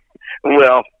Alexa.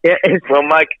 Well,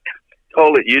 Mike,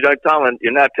 hold it. You're not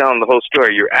telling the whole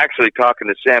story. You're actually talking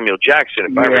to Samuel Jackson.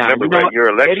 If I remember right, your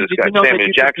Alexa's got Samuel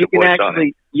Jackson voice on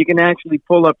it. You can actually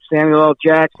pull up Samuel L.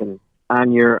 Jackson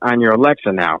on your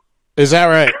Alexa now. Is that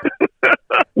right?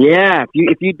 Yeah.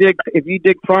 If you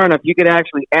dig far enough, you could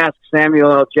actually ask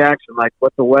Samuel L. Jackson like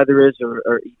what the weather is,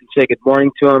 or you can say good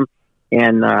morning to him,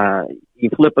 and you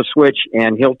flip a switch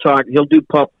and he'll do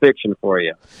Pulp Fiction for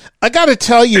you. I got to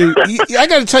tell you,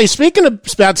 speaking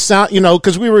about sound,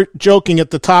 because we were joking at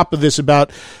the top of this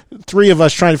about three of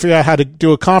us trying to figure out how to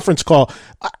do a conference call.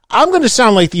 I'm going to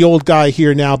sound like the old guy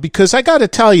here now because I got to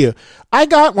tell you, I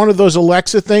got one of those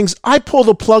Alexa things. I pull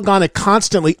the plug on it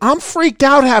constantly. I'm freaked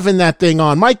out having that thing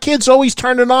on. My kids always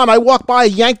turn it on. I walk by,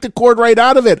 yank the cord right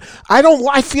out of it.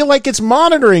 I feel like it's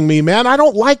monitoring me, man. I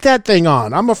don't like that thing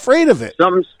on. I'm afraid of it.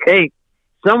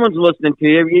 Someone's listening to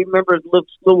you. You remember a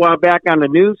little while back on the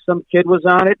news, some kid was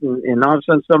on it, and all of a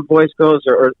sudden some voice goes,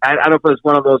 or I don't know if it was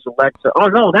one of those Alexa. Oh,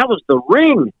 no, that was the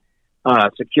Ring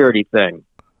security thing.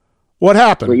 What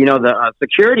happened? Well, the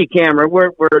security camera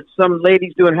where some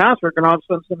lady's doing housework, and all of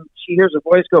a sudden she hears a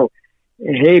voice go,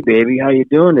 "Hey, baby, how you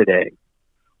doing today?"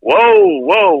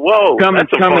 Whoa! Coming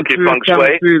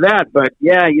through that, but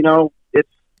yeah,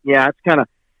 it's kind of.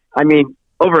 I mean,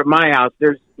 over at my house,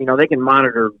 there's they can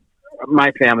monitor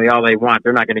my family all they want.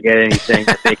 They're not going to get anything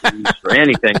that they can use for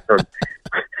anything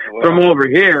from over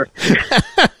here.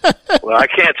 Well, I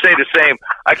can't say the same,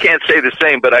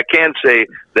 but I can say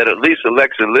that at least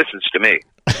Alexa listens to me.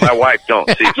 My wife don't.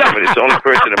 See, it's the only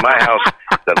person in my house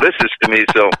that listens to me,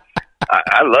 so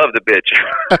I love the bitch.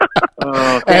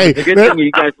 Hey, it's a good thing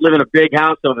you guys live in a big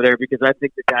house over there, because I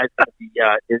think the guys going to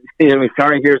be, if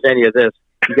Kari hears any of this,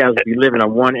 you guys will be living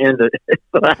on one end of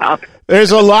the house.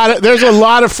 There's a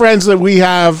lot of friends that we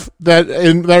have that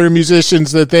are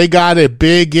musicians that they got a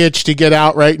big itch to get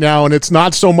out right now, and it's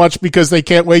not so much because they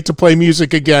can't wait to play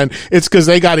music again. It's because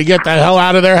they got to get the hell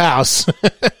out of their house.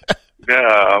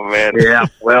 Oh man, yeah.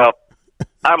 Well,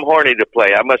 I'm horny to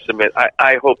play. I must admit.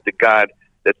 I hope to God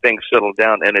that things settle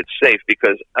down and it's safe,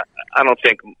 because I don't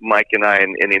think Mike and I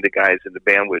and any of the guys in the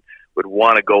band would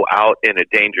want to go out in a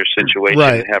dangerous situation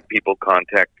and have people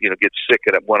get sick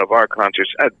at one of our concerts.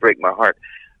 That'd break my heart.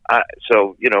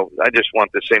 So, I just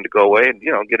want this thing to go away and,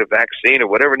 get a vaccine or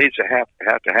whatever needs to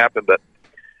have to happen. But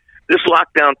this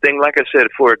lockdown thing, like I said,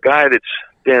 for a guy that's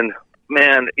been,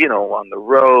 on the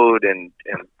road and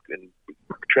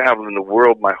traveling the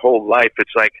world my whole life,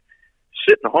 it's like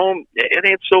sitting home, it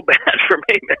ain't so bad for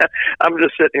me, man. I'm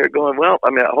just sitting here going, well, I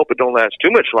hope it don't last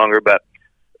too much longer, but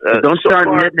don't start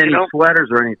knitting any sweaters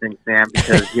or anything, Sam,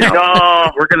 because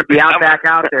no, we're going to be back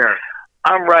out there.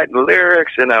 I'm writing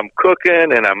lyrics and I'm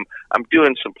cooking and I'm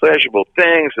doing some pleasurable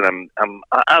things, and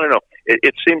I don't know.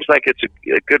 It seems like it's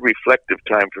a good reflective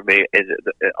time for me.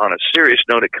 On a serious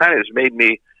note, it kind of has made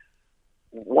me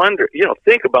wonder,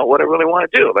 think about what I really want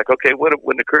to do. Like, okay, what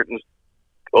when the curtains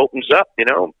opens up,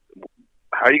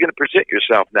 how are you going to present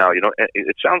yourself now?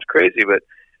 It sounds crazy, but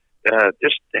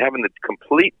just having the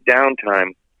complete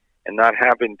downtime and not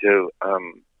having to,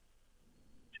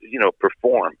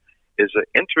 perform is an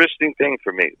interesting thing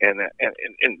for me. And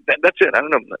that's it. I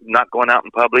don't know, not going out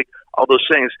in public, all those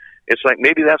things. It's like,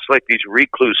 maybe that's like these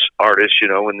recluse artists,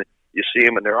 when you see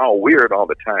them and they're all weird all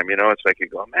the time. It's like you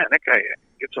go, man, that guy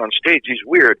gets on stage, he's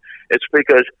weird. It's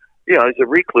because, he's a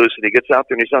recluse and he gets out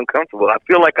there and he's uncomfortable. I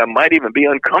feel like I might even be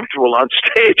uncomfortable on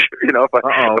stage,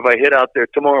 if I hit out there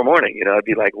tomorrow morning, I'd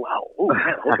be like, wow, man,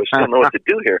 I hope I still know what to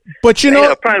do here. But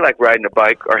probably like riding a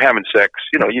bike or having sex,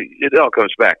 it all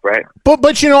comes back, right? But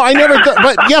I never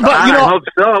I hope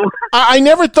so. I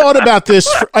never thought about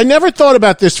this. I never thought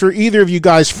about this for either of you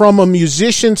guys from a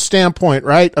musician standpoint,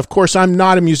 right? Of course, I'm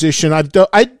not a musician.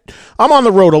 I'm on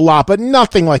the road a lot, but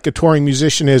nothing like a touring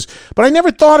musician is. But I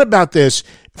never thought about this.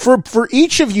 For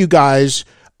each of you guys,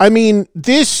 I mean,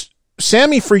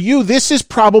 Sammy, for you, this is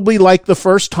probably like the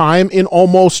first time in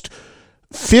almost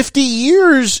 50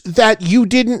 years that you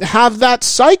didn't have that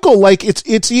cycle. Like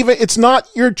it's not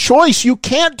your choice. You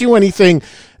can't do anything.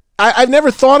 I've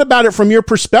never thought about it from your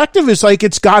perspective. It's like,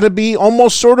 it's got to be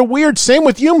almost sort of weird. Same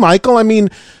with you, Michael. I mean,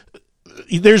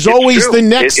 there's always the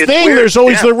next thing. Weird. There's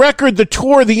always the record, the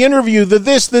tour, the interview, the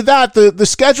this, the that, the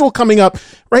schedule coming up.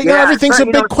 Right now, everything's a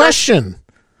big question.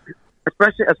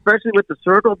 Especially with the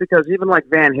circle, because even like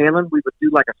Van Halen, we would do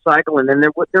like a cycle, and then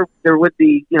there would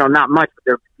be, not much, but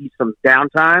there would be some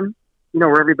downtime,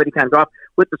 where everybody kind of go off.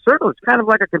 With the circle, it's kind of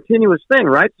like a continuous thing,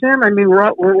 right, Sam? I mean,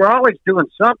 we're always doing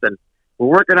something. We're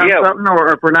working on something,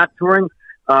 or if we're not touring,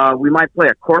 we might play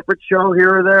a corporate show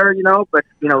here or there, but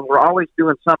we're always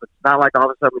doing something. It's not like all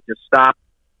of a sudden we just stop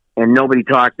and nobody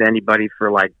talks to anybody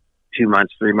for like 2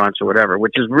 months, 3 months, or whatever,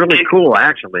 which is really cool,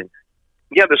 actually.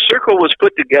 Yeah, the Circle was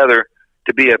put together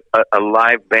to be a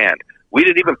live band. We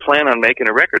didn't even plan on making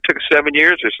a record. It took 7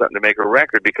 years or something to make a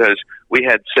record because we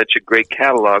had such a great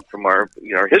catalog from our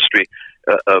history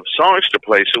of songs to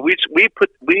play. So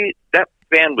that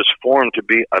band was formed to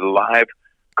be a live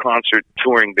concert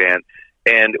touring band,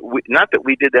 and not that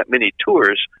we did that many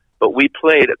tours, but we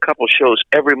played a couple shows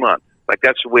every month. Like,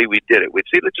 that's the way we did it. We'd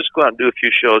say, let's just go out and do a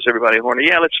few shows. Everybody horny.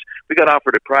 Yeah, we got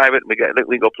offered a private. We can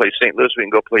go play St. Louis. We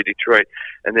can go play Detroit,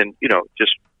 and then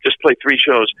just play 3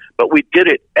 shows. But we did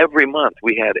it every month.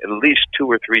 We had at least 2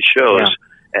 or 3 shows,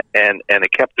 and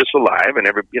it kept us alive, and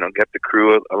kept the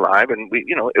crew alive. And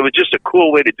it was just a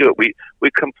cool way to do it.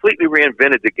 We completely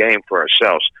reinvented the game for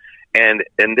ourselves, and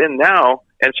then now,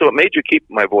 and so it made you keep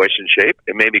my voice in shape.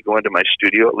 It made me go into my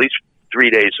studio at least 3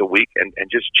 days a week and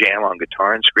just jam on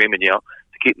guitar and scream and yell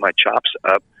to keep my chops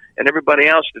up. And everybody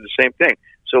else did the same thing.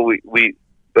 So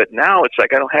but now it's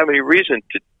like I don't have any reason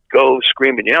to go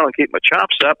scream and yell and keep my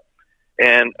chops up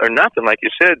or nothing. Like you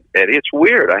said, Eddie, it's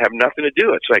weird. I have nothing to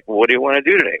do. It's like, well, what do you want to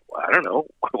do today? Well, I don't know.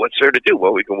 What's there to do?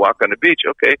 Well, we can walk on the beach.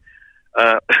 Okay.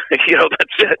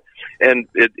 That's it. And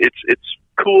it's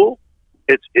cool.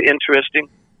 It's interesting.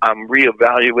 I'm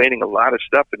reevaluating a lot of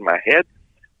stuff in my head.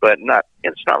 But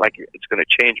it's not like it's going to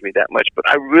change me that much. But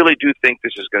I really do think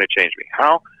this is going to change me.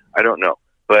 How? I don't know.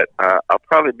 But I'll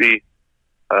probably be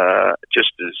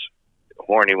just as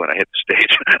horny when I hit the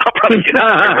stage. I'll probably get up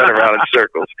and run around in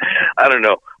circles. I don't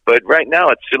know. But right now,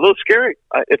 it's a little scary.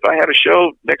 If I had a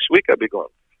show next week, I'd be going,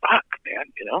 fuck, man,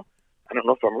 I don't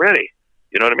know if I'm ready.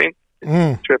 You know what I mean?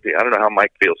 It's trippy. I don't know how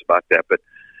Mike feels about that. But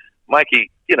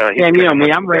Mikey, he's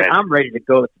me. I'm ready to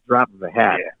go at the drop of a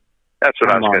hat. Yeah. That's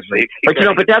what I was going to say.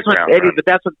 But that's what, Eddie. But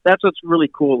that's what's really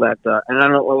cool. That and I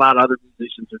know a lot of other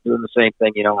musicians are doing the same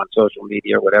thing, on social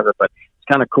media or whatever. But it's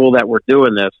kind of cool that we're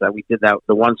doing this. That we did that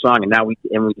the one song, and now we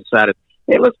decided,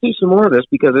 hey, let's do some more of this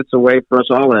because it's a way for us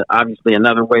all, and obviously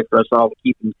another way for us all to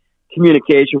keep in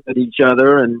communication with each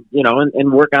other, and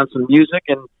and work on some music,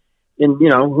 and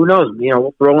who knows,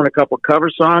 we'll throw in a couple of cover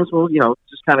songs. We'll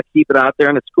just kind of keep it out there,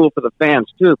 and it's cool for the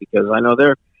fans too because I know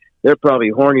they're probably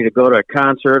horny to go to a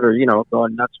concert or,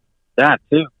 going nuts with that,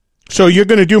 too. So you're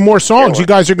going to do more songs. You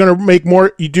guys are going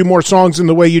to do more songs in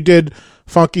the way you did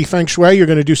Funky Feng Shui. You're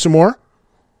going to do some more?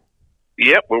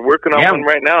 Yep, we're working on one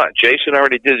right now. Jason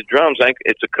already did his drums.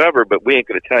 It's a cover, but we ain't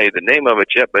going to tell you the name of it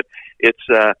yet. But it's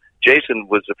Jason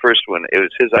was the first one. It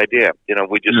was his idea.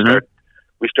 We just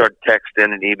started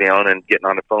texting and emailing and getting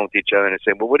on the phone with each other and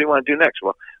saying, well, what do you want to do next?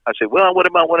 Well, I said, well, what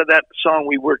about one of that song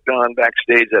we worked on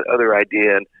backstage, that other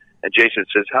idea? And Jason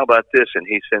says, how about this? And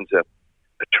he sends a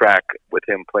track with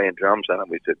him playing drums on it.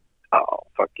 We said, oh,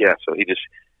 fuck yeah. So he just,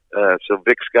 so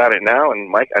Vic's got it now. And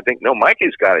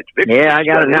Mikey's got it. I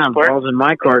got it now. If I was in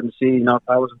my court and see, if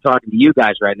I wasn't talking to you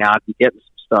guys right now, I'd be getting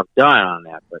some stuff done on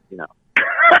that. But,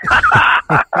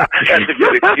 That's a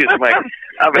good excuse, Mike.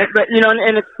 but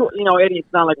and it's cool. Eddie,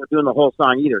 it's not like we're doing the whole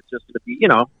song either. It's just going to be,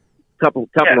 couple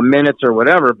of minutes or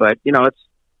whatever. But it's,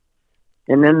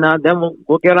 and then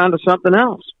we'll get on to something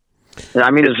else.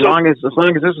 I mean, as long as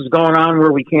this is going on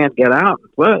where we can't get out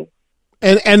and play.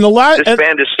 And this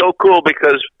band is so cool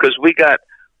because we've got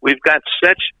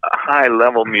such a high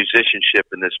level musicianship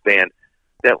in this band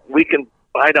that we can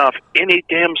bite off any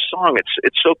damn song.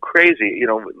 It's so crazy,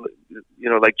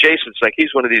 like Jason's like,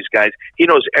 he's one of these guys. He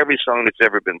knows every song that's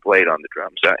ever been played on the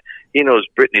drums. He knows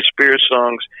Britney Spears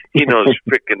songs. He knows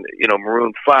frickin'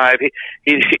 Maroon 5.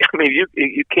 You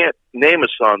can't name a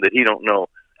song that he don't know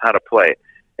how to play.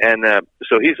 And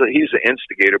so he's the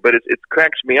instigator. But it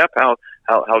cracks me up how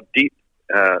deep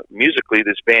musically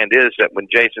this band is, that when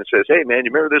Jason says, "Hey man,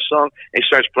 you remember this song?" and he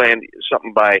starts playing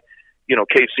something by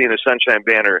KC and the Sunshine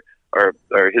Band or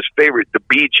his favorite, the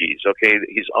Bee Gees. Okay,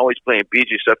 he's always playing Bee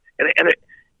Gees stuff, and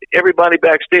everybody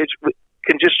backstage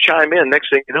can just chime in. Next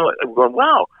thing you know, I'm going,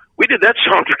 "Wow, we did that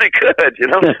song pretty good,"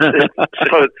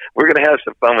 So we're gonna have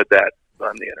some fun with that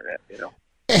on the internet,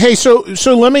 Hey, so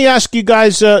let me ask you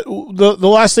guys the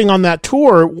last thing on that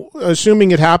tour.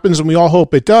 Assuming it happens, and we all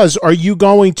hope it does, are you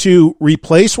going to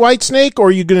replace Whitesnake, or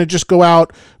are you going to just go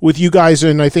out with you guys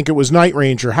and I think it was Night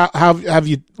Ranger? How have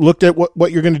you looked at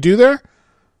what you're going to do there?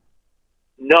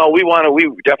 No, we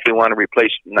definitely want to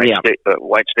replace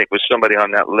Whitesnake with somebody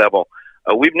on that level.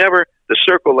 We've never, the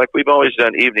Circle, like we've always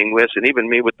done evening with, and even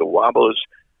me with the Wobbles,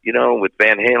 with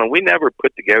Van Halen, we never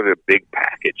put together a big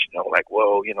package, like,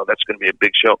 whoa, that's going to be a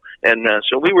big show. And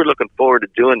so we were looking forward to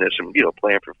doing this and,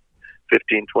 playing for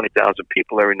 15, 20,000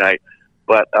 people every night.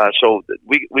 But so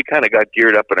we kind of got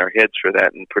geared up in our heads for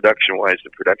that, and production-wise,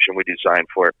 the production we designed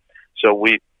for it. So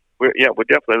we're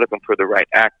definitely looking for the right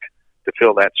act to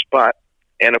fill that spot.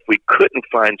 And if we couldn't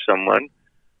find someone,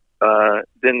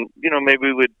 then, maybe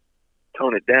we would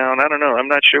tone it down. I don't know. I'm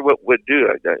not sure what we'd do.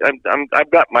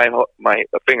 I've got my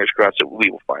fingers crossed that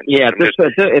we will find. Yeah,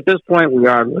 at this point, we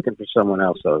are looking for someone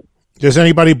else. So, has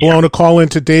anybody blown a call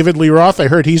into David Lee Roth? I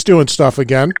heard he's doing stuff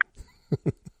again.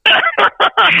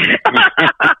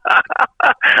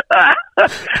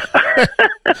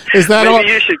 Is that maybe all?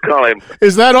 You should call him.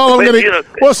 Is that all I'm going to?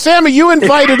 Well, Sammy, you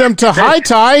invited him to High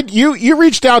Tide. You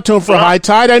reached out to him for High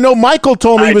Tide. I know Michael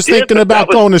told me he was thinking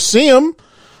about going to see him.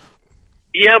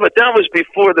 Yeah, but that was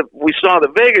before we saw the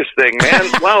Vegas thing, man.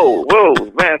 Whoa,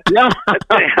 man.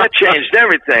 That changed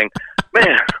everything,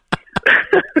 man.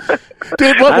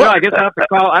 I guess I have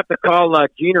to call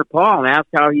Gene or Paul and ask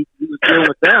how he was doing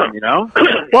with them,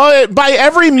 Well, by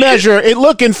every measure,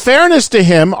 in fairness to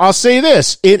him, I'll say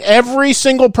this. Every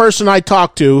single person I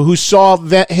talked to who saw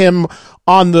him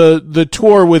on the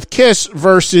tour with Kiss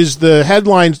versus the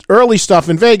headlines, early stuff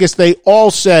in Vegas, they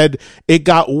all said it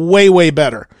got way, way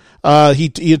better. He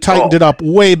tightened it up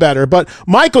way better. But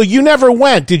Michael, you never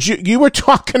went. Did you? You were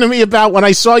talking to me about when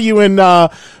I saw you in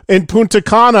Punta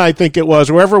Cana, I think it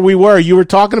was, wherever we were. You were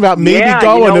talking about maybe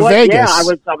going to Vegas. Yeah, I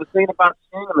was thinking about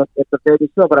seeing him at the Vegas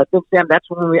show, but I think, Sam, that's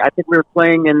when I think we were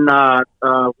playing in.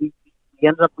 We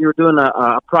ended up doing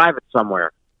a private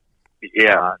somewhere.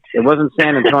 Yeah, it wasn't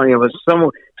San Antonio. It was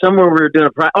somewhere we were doing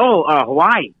a private.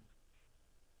 Hawaii.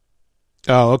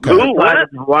 Oh, okay.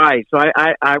 Hawaii. So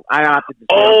I opted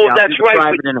to. That's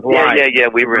right. In Hawaii. Yeah.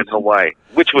 We were in Hawaii,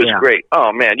 which was great.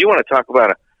 Oh man, you want to talk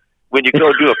about when you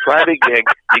go do a private gig,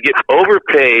 you get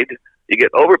overpaid.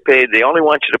 They only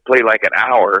want you to play like an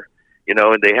hour, and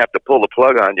they have to pull the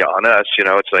plug on us.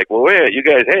 It's like, well, wait, you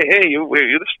guys, hey,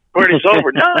 this party's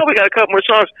over. No, we got a couple more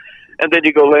songs, and then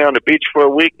you go lay on the beach for a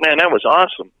week. Man, that was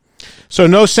awesome. So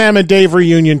no Sam and Dave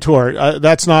reunion tour.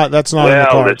 That's not in the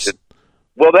cards.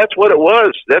 Well, that's what it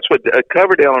was. That's what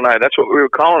Coverdale and that's what we were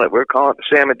calling it. We were calling it the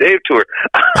Sam and Dave tour.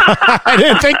 I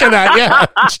didn't think of that. Yeah,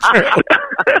 that's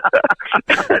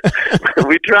true.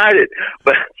 We tried it,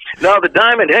 but no, the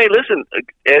Diamond. Hey, listen,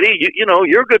 Eddie,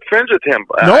 you're good friends with him.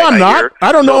 No, I'm not.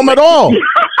 I don't know him at all.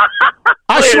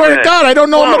 I swear to God, I don't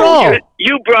know him at all.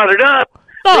 You brought it up.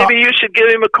 No. Maybe you should give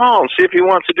him a call and see if he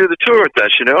wants to do the tour with us,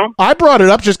 I brought it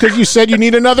up just because you said you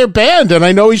need another band, and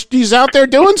I know he's out there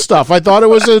doing stuff. I thought it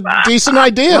was a decent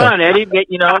idea. Come on, Eddie, then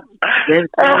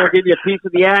we'll give you a piece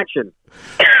of the action.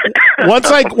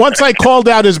 Once I called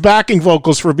out his backing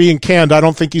vocals for being canned, I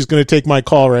don't think he's going to take my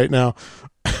call right now.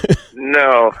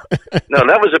 No,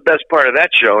 that was the best part of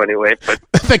that show anyway. But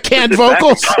the canned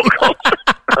vocals?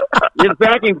 His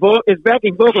backing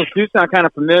vocals do sound kind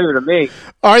of familiar to me.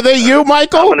 Are they you,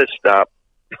 Michael?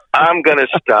 I'm going to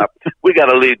stop. We got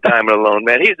to leave Diamond alone,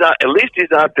 man. At least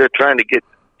he's out there trying to get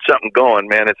something going,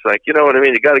 man. It's like, you know what I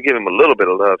mean? You got to give him a little bit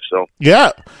of love. So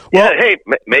yeah. Well, hey,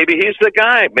 maybe he's the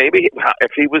guy. Maybe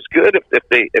if he was good,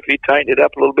 if he tightened it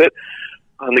up a little bit.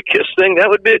 on the Kiss thing, that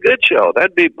would be a good show.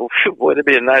 That'd be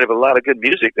a night of a lot of good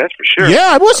music. That's for sure.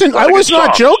 Yeah, I was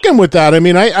not joking with that. I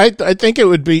mean, I think it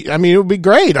would be. I mean, it would be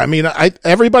great. I mean,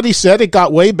 everybody said it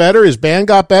got way better. His band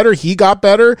got better. He got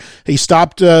better. He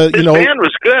stopped. His band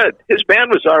was good. His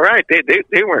band was all right.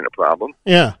 They weren't a problem.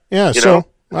 Yeah. So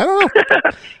I don't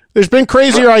know. There's been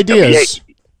crazier ideas.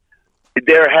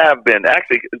 There have been,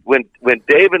 actually. When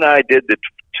Dave and I did the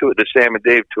Sam and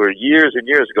Dave tour years and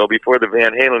years ago, before the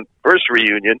Van Halen first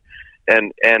reunion,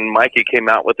 and Mikey came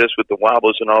out with us with the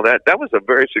Wobbles and all that. That was a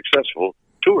very successful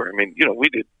tour. I mean, we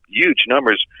did huge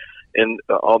numbers in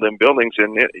all them buildings,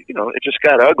 and it just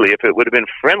got ugly. If it would have been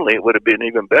friendly, it would have been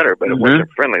even better. But it wasn't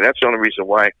friendly. That's the only reason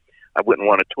why I wouldn't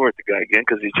want to tour with the guy again,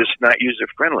 because he's just not user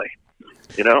friendly.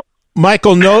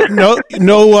 Michael, no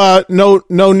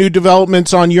new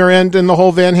developments on your end in the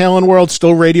whole Van Halen world.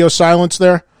 Still radio silence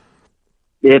there.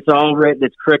 It's all written.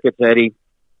 It's crickets, Eddie.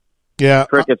 Yeah,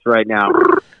 crickets right now.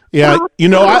 Yeah,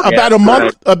 about a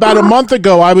month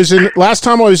ago, last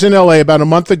time I was in LA, about a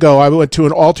month ago, I went to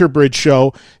an Alter Bridge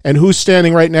show, and who's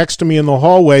standing right next to me in the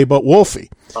hallway but Wolfie?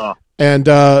 Oh. And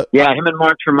him and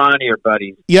Mark Tremonti are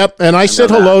buddies. Yep, and I said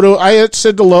hello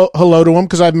to him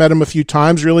because I've met him a few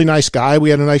times. Really nice guy. We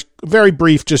had a nice, very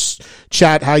brief just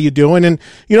chat. How you doing? And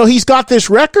he's got this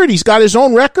record. He's got his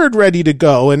own record ready to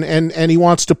go, and he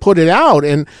wants to put it out.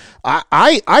 And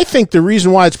I think the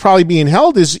reason why it's probably being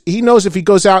held is he knows if he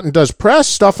goes out and does press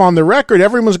stuff on the record,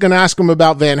 everyone's going to ask him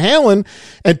about Van Halen.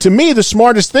 And to me, the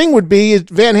smartest thing would be if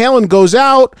Van Halen goes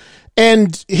out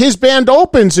and his band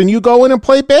opens and you go in and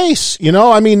play bass.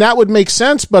 I mean, that would make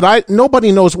sense, but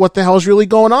nobody knows what the hell's really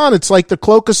going on. It's like the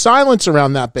cloak of silence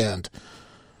around that band.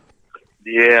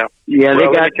 Yeah. Yeah, they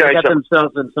got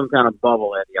themselves in some kind of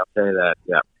bubble, Eddie, I'll tell you that.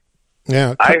 Yeah.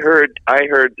 Yeah. I heard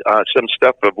some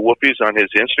stuff of Wolfie's on his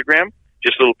Instagram,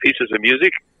 just little pieces of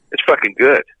music. It's fucking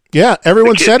good. Yeah,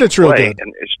 everyone said it's real good.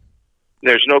 And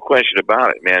there's no question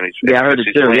about it, man. I heard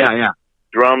it too. Yeah.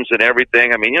 Drums and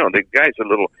everything. I mean, the guy's a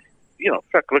little,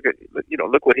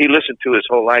 look what he listened to his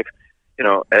whole life,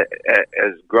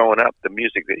 as growing up. The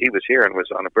music that he was hearing was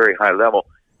on a very high level.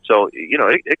 So,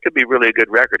 it could be really a good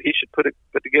record. He should put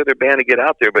together a band and get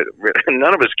out there, but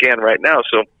none of us can right now.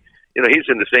 So, he's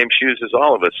in the same shoes as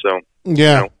all of us. So,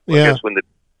 I guess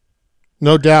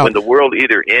no doubt, when the world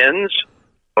either ends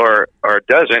or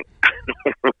doesn't,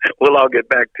 we'll all get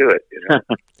back to it.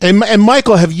 And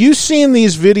Michael, have you seen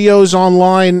these videos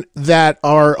online that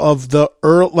are of the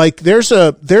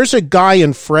there's a guy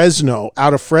in Fresno,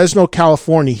 out of Fresno,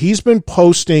 California. He's been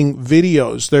posting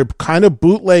videos. They're kind of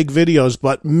bootleg videos,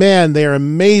 but man, they're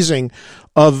amazing.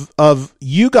 Of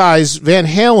you guys, Van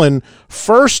Halen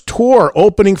first tour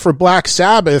opening for Black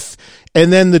Sabbath,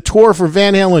 and then the tour for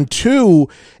Van Halen 2.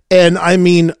 And I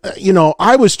mean,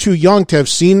 I was too young to have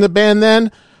seen the band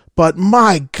then, but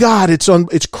my God,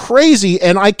 it's crazy.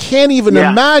 And I can't even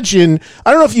imagine.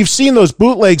 I don't know if you've seen those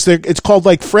bootlegs. It's called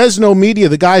like Fresno Media.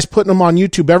 The guy's putting them on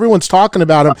YouTube. Everyone's talking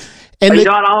about them. And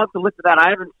I'll have to look at that. I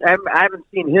haven't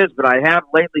seen his, but I have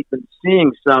lately been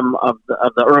seeing some of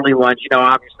the early ones.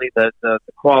 Obviously the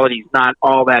quality's not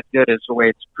all that good as the way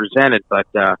it's presented, but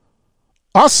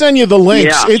I'll send you the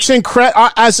links. Yeah. It's incredible.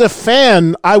 As a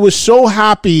fan, I was so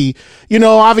happy.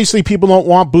 Obviously people don't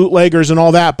want bootleggers and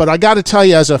all that, but I got to tell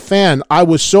you, as a fan, I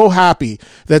was so happy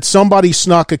that somebody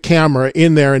snuck a camera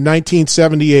in there in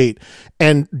 1978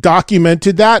 and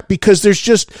documented that, because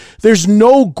there's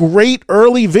no great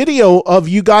early video of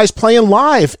you guys playing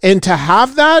live. And to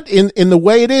have that in the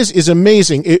way it is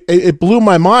amazing. It blew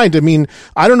my mind. I mean,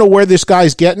 I don't know where this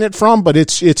guy's getting it from, but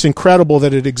it's incredible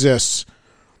that it exists.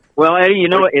 Well, Eddie,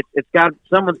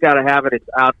 someone's got to have it. It's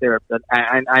out there. But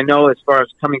I know, as far as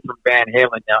coming from Van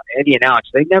Halen, now Eddie and Alex,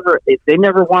 they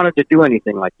never wanted to do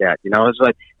anything like that. It's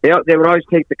like they would always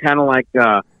take the kind of like,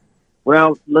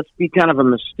 let's be kind of a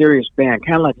mysterious band,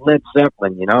 kind of like Led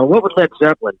Zeppelin. What would Led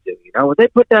Zeppelin do? Would they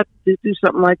put that do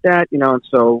something like that? And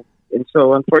so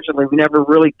unfortunately, we never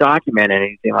really documented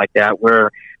anything like that.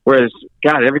 Whereas,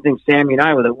 God, everything Sammy and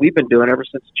I we've been doing ever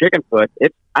since Chickenfoot,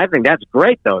 I think that's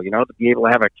great, though, to be able to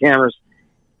have a camera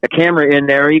in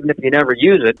there, even if you never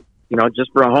use it,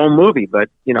 just for a home movie. But,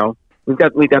 we've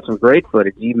got some great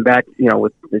footage, even back,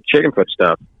 with the Chickenfoot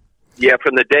stuff. Yeah,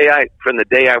 from the day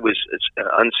I was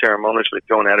unceremoniously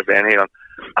thrown out of Van Halen,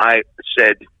 I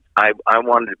said I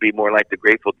wanted to be more like the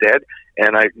Grateful Dead,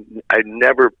 and I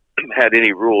never had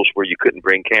any rules where you couldn't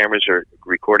bring cameras or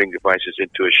recording devices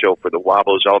into a show. For the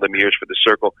Wobbles, all them years for the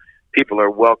Circle, people are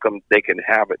welcome. They can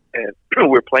have it, and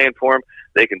we're playing for them.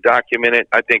 They can document it.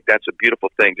 I think that's a beautiful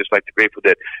thing, just like the Grateful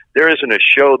Dead. There isn't a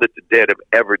show that the Dead have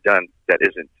ever done that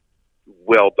isn't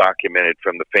well documented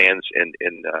from the fans in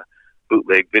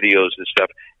bootleg videos and stuff.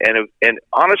 And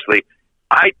honestly,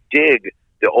 I dig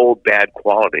the old bad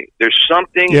quality. There's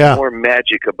something more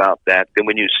magic about that than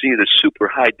when you see the super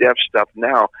high def stuff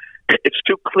now. It's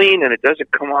too clean and it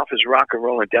doesn't come off as rock and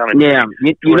roll and down. And you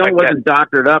know, it wasn't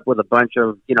doctored up with a bunch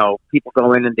of, you know, people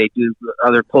go in and they do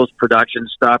other post-production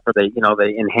stuff, or they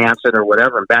enhance it or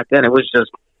whatever. And back then it was just,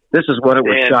 this is what it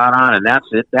was shot on, and that's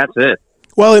it.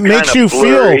 Well, it makes you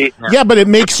feel, but it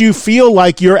makes you feel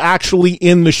like you're actually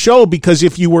in the show, because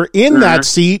if you were in that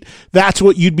seat, that's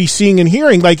what you'd be seeing and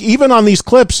hearing. Like, even on these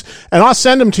clips, and I'll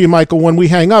send them to you, Michael, when we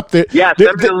hang up. Send me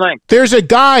the link. There's a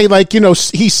guy, like, you know,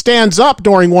 he stands up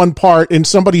during one part in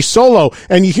somebody's solo,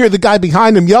 and you hear the guy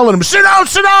behind him yelling at him, sit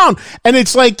down. And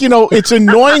it's like, you know, it's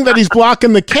annoying that he's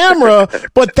blocking the camera,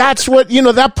 but that's what, you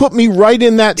know, that put me right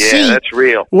in that seat. Yeah, that's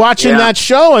real. Watching that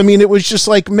show. I mean, it was just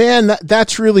like, man,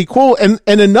 that's really cool.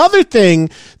 And another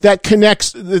thing that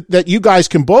connects, that you guys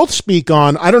can both speak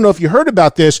on, I don't know if you heard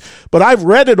about this, but I've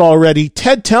read it already.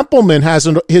 Ted Templeman has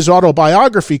his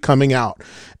autobiography coming out,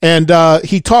 and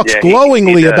he talks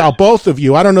glowingly about both of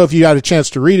you. I don't know if you had a chance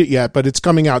to read it yet, but it's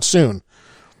coming out soon.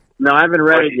 No, I haven't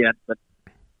read it yet. But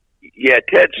yeah,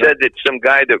 Ted said that some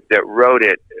guy that wrote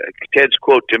it, Ted's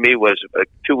quote to me was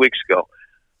 2 weeks ago.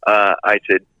 I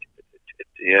said,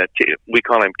 we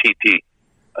call him TT.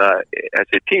 I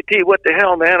said, TT, what the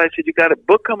hell, man? I said, you got a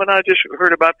book coming out? I just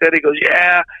heard about that. He goes,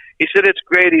 yeah. He said, it's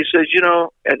great. He says, you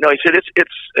know, no, he said,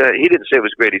 he didn't say it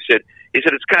was great. He said,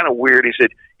 it's kind of weird. He said,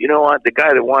 you know what? The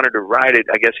guy that wanted to write it,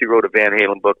 I guess he wrote a Van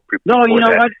Halen book. No, you know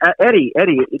what? Eddie,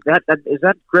 is that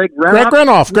Greg Renoff? Greg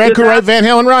Renoff. Greg who wrote Van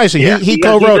Halen Rising. Yeah. He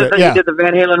co-wrote it. He did the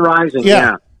Van Halen Rising.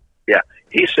 Yeah.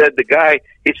 He said the guy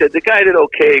did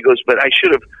okay. He goes, but I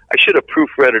should have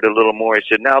proofread it a little more. He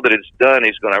said, now that it's done,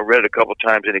 I read it a couple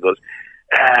times, and he goes,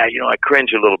 you know, I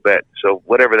cringe a little bit. So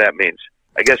whatever that means.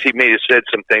 I guess he may have said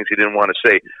some things he didn't want to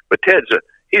say. But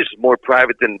he's more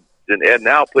private than Ed and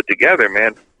Al put together,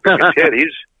 man. Ted,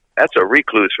 that's a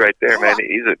recluse right there, man.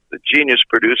 He's a genius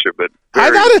producer, but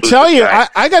I got to tell you, I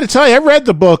read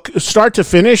the book start to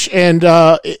finish, and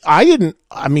I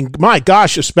mean, my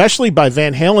gosh, especially by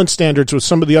Van Halen standards with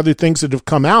some of the other things that have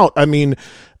come out. I mean,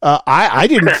 I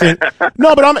didn't think,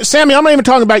 no, but Sammy, I'm not even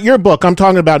talking about your book. I'm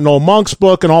talking about Noel Monk's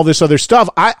book and all this other stuff.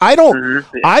 I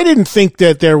didn't think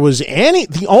that there was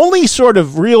the only sort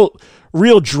of real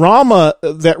drama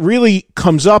that really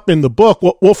comes up in the book.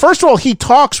 Well, first of all, he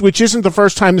talks, which isn't the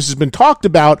first time this has been talked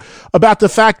about the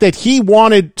fact that he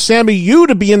wanted Sammy you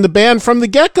to be in the band from the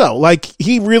get-go. Like,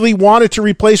 he really wanted to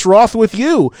replace Roth with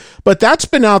you, but that's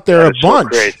been out there a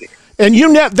bunch. So crazy. And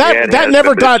you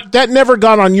that never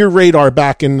got on your radar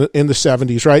back in the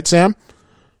 70s, right, Sam?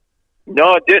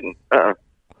 No, it didn't.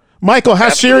 Michael, how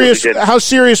serious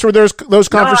were those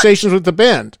conversations with the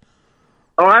band?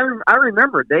 Oh, I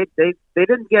remember they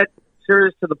didn't get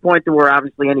serious to the point to where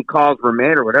obviously any calls were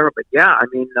made or whatever. But yeah, I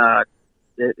mean, I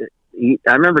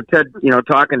remember Ted, you know,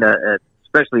 talking to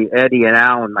especially Eddie and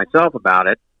Al and myself about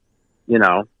it, you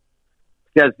know,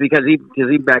 because he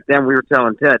back then we were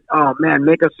telling Ted, oh man,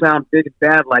 make us sound big and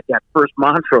bad like that first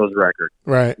Montrose record,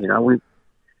 right? You know, well,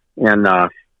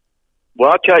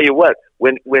 I'll tell you what,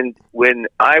 when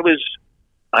I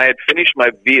had finished my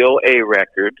VOA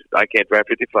record, I Can't Drive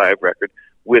 55 record,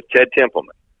 with Ted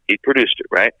Templeman. He produced it,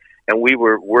 right? And we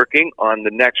were working on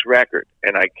the next record.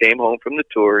 And I came home from the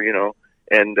tour, you know,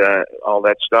 and all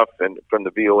that stuff, and from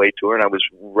the VOA tour, and I was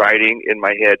writing in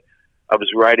my head. I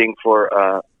was writing for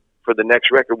the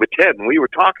next record with Ted, and we were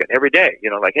talking every day, you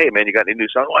know, like, hey, man, you got any new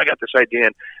songs? Oh, I got this idea.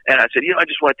 And I said, you know, I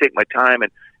just want to take my time.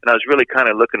 And I was really kind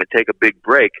of looking to take a big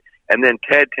break. And then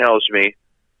Ted calls me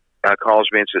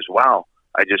and says, wow,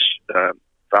 I just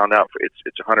found out it's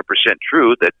 100%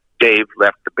 true that Dave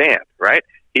left the band, right?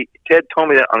 Ted told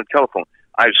me that on the telephone.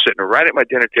 I was sitting right at my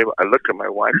dinner table. I looked at my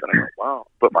wife, and I went, wow,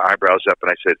 put my eyebrows up,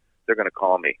 and I said, they're going to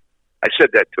call me. I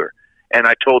said that to her. And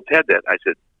I told Ted that. I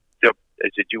said,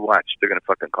 you watch. They're going to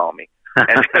fucking call me.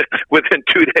 And within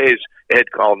 2 days, Ed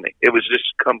called me. It was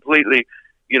just completely,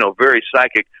 you know, very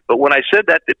psychic. But when I said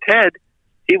that to Ted,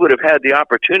 he would have had the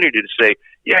opportunity to say,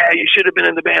 yeah, you should have been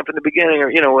in the band from the beginning,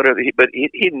 or, you know, whatever. But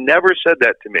he never said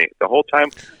that to me. The whole time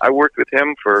I worked with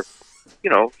him for, you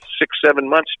know, 6-7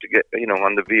 months to get, you know,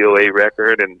 on the VOA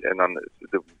record and on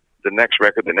the next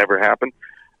record that never happened,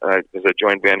 because I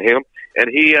joined Van Halen. And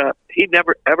he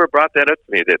never ever brought that up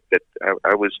to me that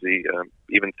I was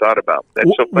even thought about.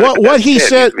 That's so funny. What he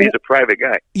said, he's a private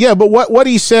guy. Yeah, but what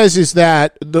he says is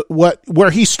that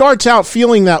where he starts out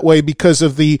feeling that way because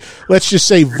of the, let's just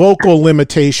say, vocal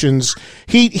limitations.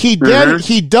 He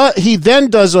then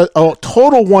does a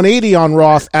total 180 on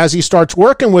Roth as he starts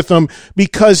working with him,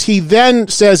 because he then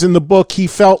says in the book he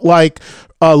felt like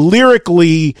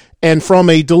lyrically and from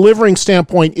a delivering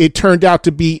standpoint, it turned out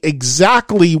to be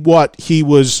exactly what he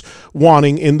was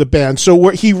wanting in the band. So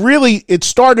it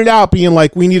started out being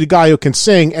like, we need a guy who can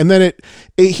sing. And then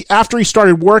after he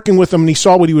started working with him and he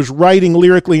saw what he was writing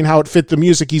lyrically and how it fit the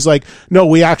music, he's like, no,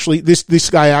 this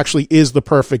guy actually is the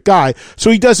perfect guy. So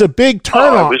he does a big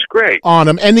turn on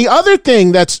him. And the other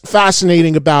thing that's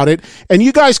fascinating about it, and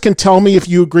you guys can tell me if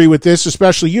you agree with this,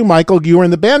 especially you, Michael, you were in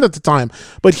the band at the time,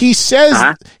 but he says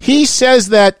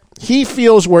that he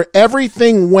feels where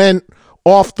everything went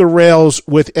off the rails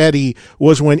with Eddie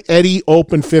was when Eddie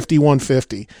opened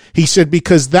 5150. He said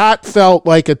because that felt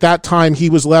like at that time he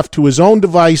was left to his own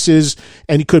devices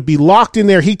and he could be locked in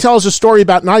there. He tells a story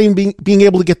about not even being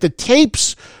able to get the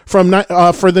tapes for the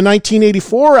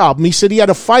 1984 album. He said he had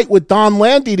a fight with Don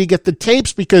Landy to get the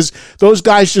tapes because those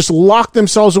guys just locked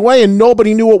themselves away and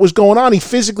nobody knew what was going on. He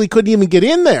physically couldn't even get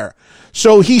in there.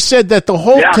 So he said that the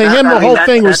whole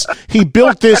thing was he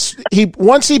built this.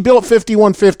 Once he built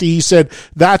 5150, he said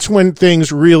that's when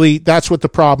that's what the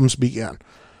problems began.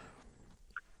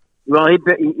 Well, Eddie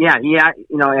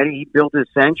built his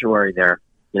sanctuary there,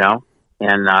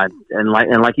 and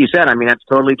like you said, I mean that's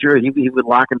totally true. He would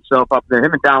lock himself up there.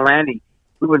 Him and Don Landy,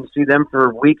 we wouldn't see them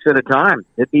for weeks at a time.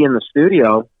 They'd be in the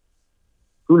studio.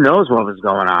 Who knows what was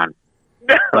going on?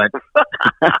 But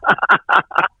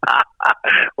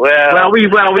well, we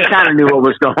kind of knew what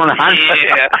was going on.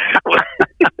 Yeah.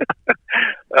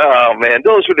 Oh man,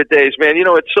 those were the days, man.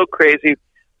 It's so crazy.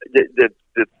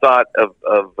 The thought of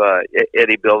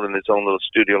Eddie building his own little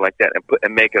studio like that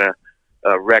and making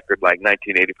a record like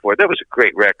 1984. That was a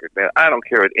great record, man. I don't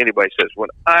care what anybody says. When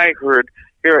I heard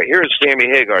here's Sammy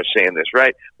Hagar saying this,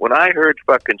 right? When I heard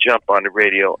fucking Jump on the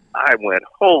radio, I went,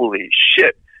 holy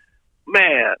shit.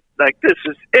 Man, like this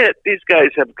is it. These guys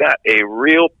have got a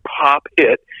real pop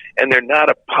hit, and they're not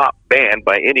a pop band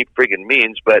by any friggin'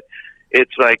 means, but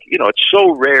it's like, it's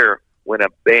so rare when a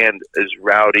band is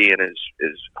rowdy and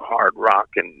is hard rock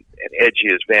and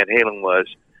edgy as Van Halen was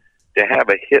to have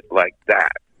a hit like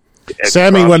that.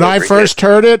 Sammy, when I first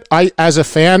heard it, as a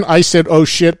fan, I said, oh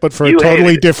shit, but for a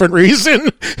totally different reason.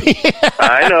 Yeah.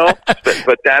 I know,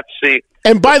 but that's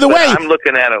and by the way, I'm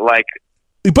looking at it like,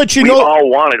 but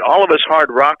all of us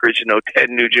hard rockers, Ted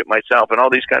Nugent, myself, and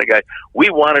all these kind of guys, we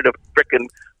wanted a frickin'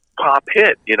 pop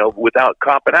hit, without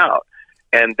copping out.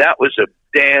 And that was a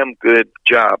damn good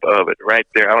job of it right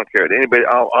there. I don't care.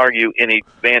 I'll argue any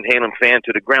Van Halen fan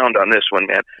to the ground on this one,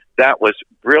 man. That was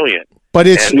brilliant. But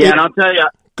and I'll tell you.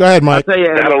 Go ahead, Mike. I'll tell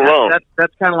you, that alone.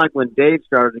 That's kind of like when Dave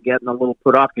started getting a little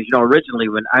put off because, originally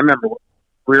when I remember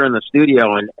we were in the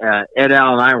studio and Ed,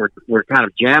 Al, and I were kind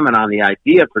of jamming on the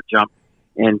idea for Jump.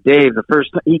 And Dave, the first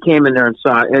he came in there and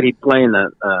saw Eddie playing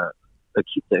the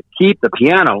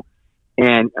piano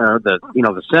and the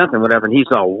synth and whatever, and he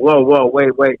saw, whoa,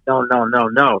 wait,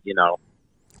 no.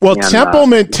 Well,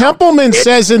 Templeman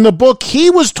says in the book he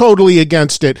was totally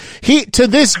against it. To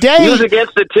this day he was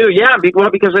against it too. Yeah,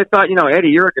 because they thought,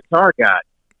 Eddie, you're a guitar guy.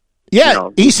 Yeah,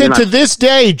 he said to this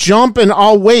day, Jump and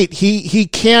I'll Wait. He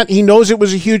can't. He knows it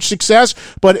was a huge success,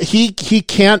 but he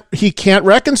can't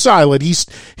reconcile it. He's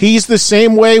the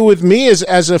same way with me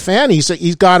as a fan.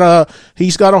 He's got a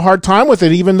hard time with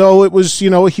it, even though it was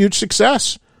a huge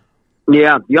success.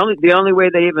 Yeah, the only way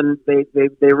they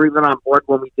were even on board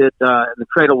when we did The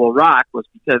Cradle Will Rock was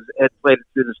because Ed played it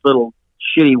through this little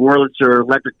shitty Wurlitzer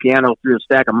electric piano through a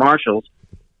stack of Marshalls.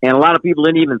 And a lot of people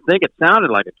didn't even think it sounded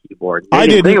like a keyboard. They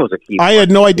didn't think it was a keyboard. I had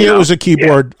no idea it was a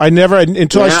keyboard. Yeah. I never,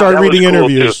 until I started reading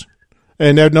interviews,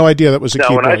 and I had no idea that was a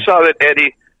keyboard. When I saw that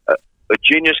Eddie, a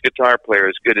genius guitar player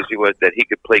as good as he was, that he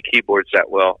could play keyboards that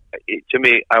well, to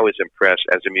me, I was impressed.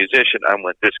 As a musician, I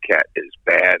went, this cat is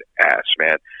badass,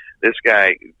 man. This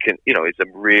guy he's a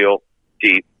real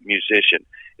deep musician.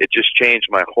 It just changed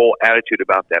my whole attitude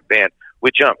about that band. We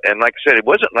Jump, and like I said, it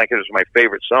wasn't like it was my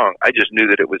favorite song. I just knew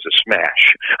that it was a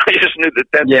smash. I just knew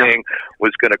that thing was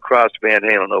going to cross Van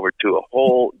Halen over to a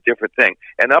whole different thing.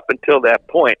 And up until that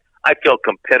point, I felt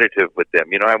competitive with them.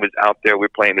 I was out there. We're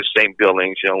playing the same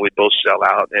buildings. We'd both sell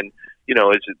out, and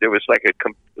there was like a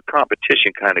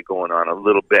competition kind of going on a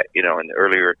little bit. In the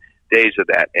earlier days of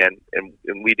that, and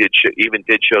we did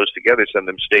shows together. Some of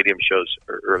them stadium shows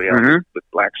early on with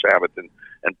Black Sabbath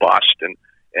and Boston.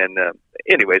 And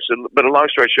anyway, but a long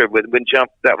story short, when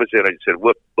Jump, that was it. I said,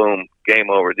 whoop, boom, game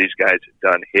over. These guys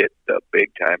have done hit the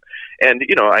big time. And,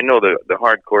 I know the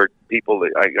hardcore people,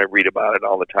 I read about it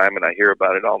all the time and I hear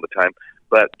about it all the time.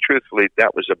 But truthfully,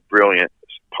 that was a brilliant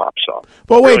pop song.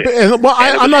 But wait,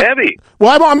 I'm not heavy.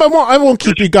 Well, I won't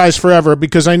keep you guys forever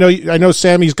because I know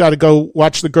Sammy's got to go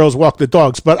watch the girls walk the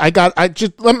dogs. But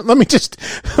let me just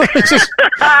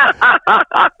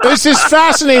this is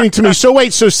fascinating to me. So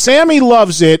wait, so Sammy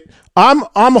loves it. I'm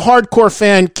a hardcore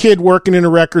fan, kid working in a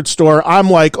record store. I'm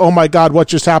like, oh my God, what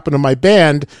just happened to my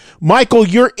band? Michael,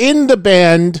 you're in the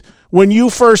band when you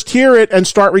first hear it and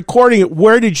start recording it.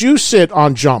 Where did you sit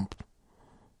on Jump?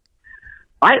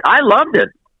 I loved it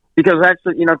because that's,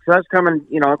 cause I was coming,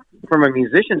 from a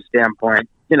musician standpoint,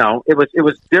 it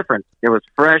was different. It was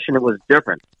fresh and it was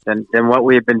different than what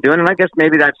we had been doing. And I guess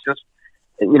maybe that's just,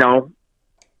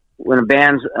 when a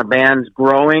band's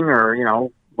growing or,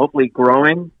 hopefully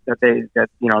growing that they're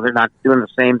not doing the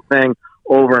same thing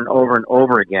over and over and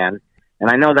over again. And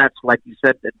I know that's like you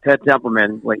said, that Ted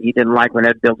Templeman, what he didn't like when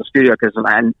Ed built the studio, because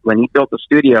when he built the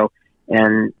studio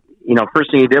and,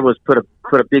 first thing he did was put a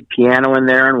big piano in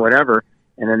there and whatever.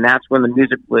 And then that's when the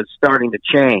music was starting to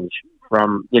change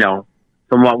from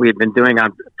what we had been doing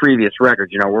on previous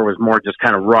records, where it was more just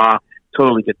kind of raw,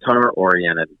 totally guitar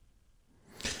oriented.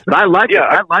 But I liked it.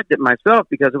 I liked it myself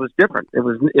because it was different. It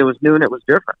was new and it was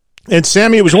different. And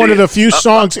Sammy, it was one of the few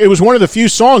songs. It was one of the few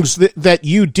songs that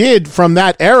you did from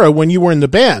that era when you were in the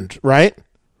band, right?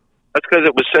 That's because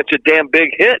it was such a damn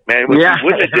big hit, man.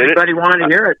 Everybody wanted to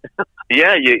hear it.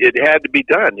 It had to be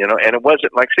done, And it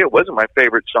wasn't, like I say, it wasn't my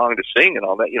favorite song to sing and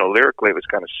all that. Lyrically, it was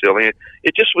kind of silly.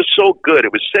 It just was so good.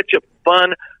 It was such a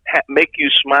fun, make you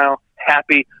smile,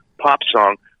 happy pop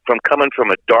song coming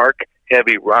from a dark,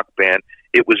 heavy rock band.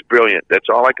 It was brilliant. That's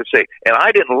all I could say. And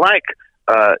I didn't like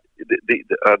the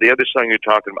other song you're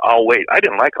talking about, I'll Wait. I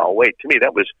didn't like I'll Wait. To me,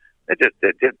 that wasn't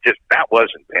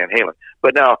Van Halen.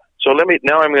 But now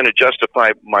I'm going to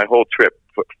justify my whole trip.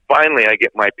 Finally, I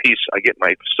get my piece. I get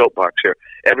my soapbox here.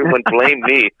 Everyone blamed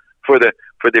me for the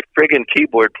friggin'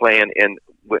 keyboard playing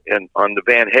on the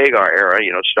Van Hagar era.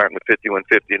 Starting with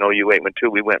 5150 and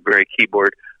OU812, we went very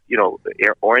keyboard,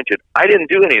 oriented. I didn't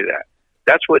do any of that.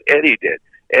 That's what Eddie did.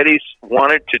 Eddie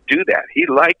wanted to do that. He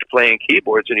liked playing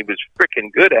keyboards, and he was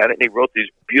freaking good at it. And he wrote these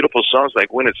beautiful songs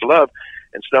like "When It's Love"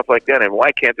 and stuff like that. And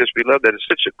 "Why Can't This Be Love?" That is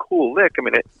such a cool lick. I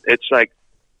mean, it's like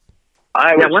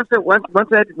once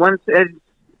Ed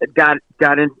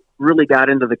really got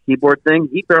into the keyboard thing,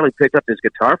 he barely picked up his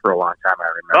guitar for a long time. I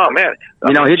remember. Oh man,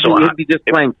 he'd be just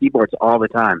playing keyboards all the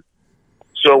time.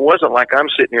 So it wasn't like I'm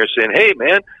sitting here saying, "Hey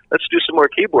man, let's do some more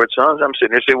keyboard songs." I'm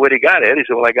sitting here saying, "What do you got, Ed?" He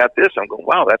said, "Well, I got this." I'm going,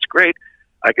 "Wow, that's great.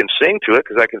 I can sing to it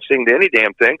because I can sing to any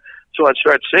damn thing." So I'd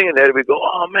start singing that, and we'd go,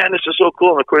 "Oh man, this is so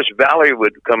cool!" And of course, Valerie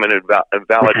would come in and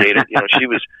validate it.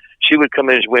 She would come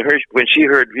in when she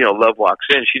heard Love Walks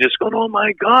In. She just going, "Oh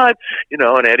my God,"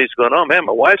 And Eddie's going, "Oh man,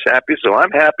 my wife's happy, so I'm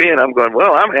happy," and I'm going,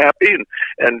 "Well, I'm happy,"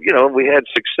 and we had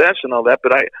success and all that.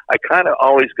 But I kind of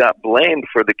always got blamed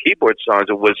for the keyboard songs.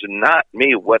 It was not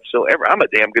me whatsoever. I'm a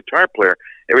damn guitar player.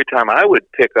 Every time I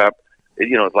would pick up,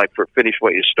 like for Finish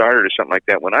What You Started or something like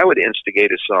that, when I would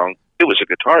instigate a song, it was a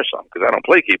guitar song because I don't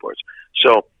play keyboards.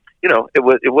 So, it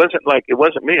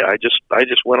wasn't me. I just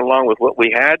went along with what we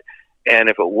had, and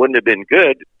if it wouldn't have been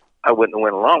good, I wouldn't have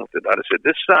went along with it. I'd have said,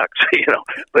 "This sucks,"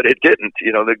 but it didn't.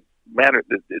 The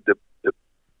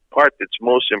part that's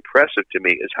most impressive to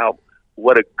me is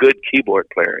what a good keyboard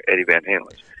player Eddie Van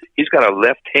Halen is. He's got a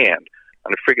left hand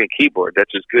on a freaking keyboard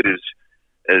that's as good as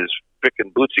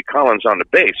frickin' Bootsy Collins on the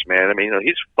bass, man. I mean,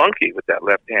 he's funky with that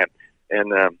left hand.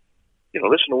 And,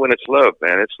 listen to When It's Love,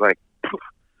 man. It's like,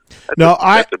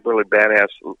 that's a really badass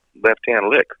left-hand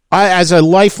lick. As a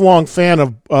lifelong fan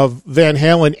of Van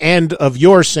Halen and of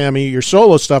yours, Sammy, your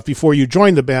solo stuff before you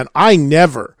joined the band, I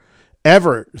never,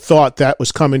 ever thought that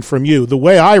was coming from you. The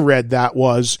way I read that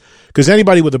was, because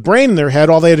anybody with a brain in their head,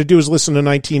 all they had to do was listen to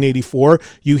 1984.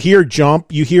 You hear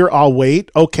Jump, you hear I'll Wait.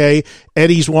 Okay,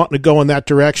 Eddie's wanting to go in that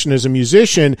direction as a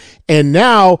musician. And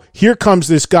now here comes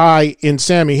this guy in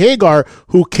Sammy Hagar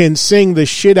who can sing the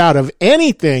shit out of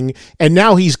anything. And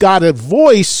now he's got a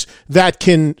voice that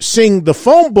can sing the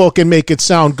phone book and make it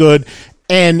sound good.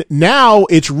 And now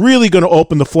it's really going to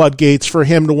open the floodgates for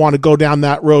him to want to go down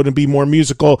that road and be more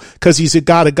musical because he's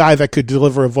got a guy that could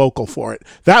deliver a vocal for it.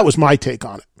 That was my take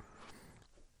on it.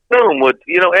 No one would.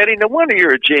 Eddie, no wonder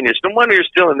you're a genius. No wonder you're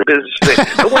still in the business today.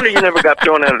 No wonder you never got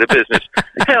thrown out of the business.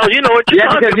 Hell, you know what you're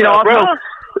talking about, bro.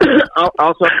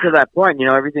 Also, up to that point,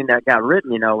 everything that got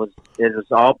written, is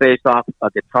all based off a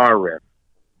guitar riff,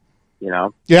 Yeah.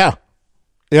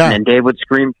 Yeah. And Dave would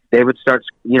scream. Dave would start,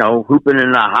 hooping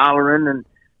and hollering and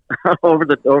over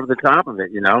the top of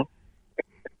it,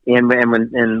 And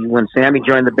when Sammy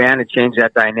joined the band, it changed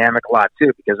that dynamic a lot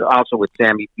too, because also with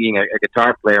Sammy being a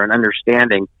guitar player and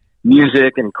understanding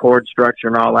music and chord structure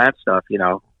and all that stuff,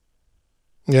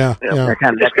 Yeah. That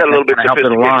kind of got a little bit help it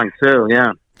along too.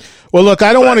 Yeah. Well, look,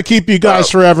 I don't want to keep you guys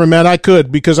forever, man. I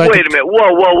could because I. Wait a minute!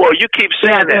 Whoa! You keep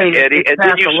saying that, Eddie, and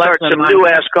then you start some new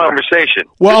ass conversation.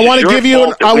 Well, I want to give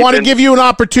you. I want to give you an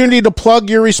opportunity to plug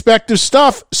your respective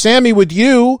stuff, Sammy. With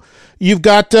you've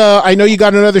got. I know you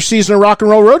got another season of Rock and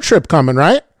Roll Road Trip coming,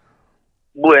 right?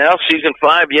 Well, season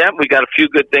 5, yeah, we got a few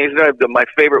good things there. My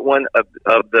favorite one of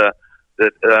the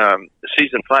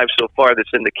season 5 so far that's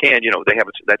in the can. You know, they have.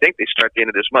 I think they start the end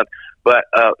of this month. But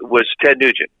was Ted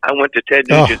Nugent. I went to Ted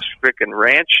Nugent's frickin'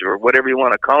 ranch or whatever you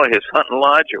want to call it, his hunting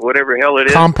lodge or whatever hell it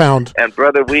is. Compound. And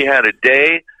brother, we had a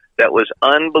day that was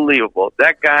unbelievable.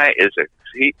 That guy is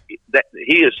he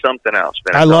is something else,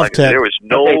 man. I love Ted. There was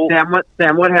no. Okay,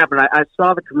 Sam, what happened? I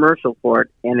saw the commercial for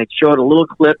it, and it showed a little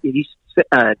clip.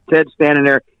 Ted standing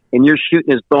there, and you're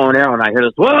shooting his bow and arrow, and I heard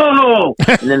this, whoa!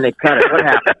 And then they cut it. What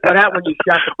happened? What happened when you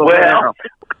shot the bow and arrow?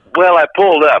 Well, I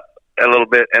pulled up a little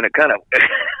bit, and it kind of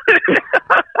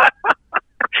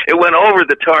it went over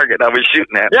the target I was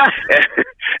shooting at. Yeah.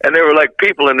 And there were like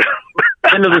people in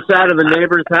into the side of the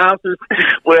neighbor's houses.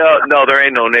 Well, no, there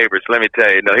ain't no neighbors. Let me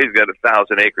tell you, no, he's got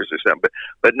 1,000 acres or something.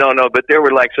 But no, but there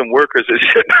were like some workers that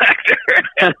shit back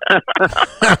there.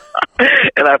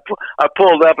 And I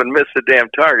pulled up and missed the damn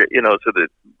target. You know, so that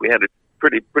we had a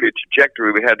pretty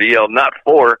trajectory. We had to yell, not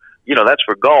 4. You know, that's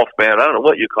for golf, man. I don't know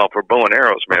what you call for bow and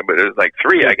arrows, man, but it was like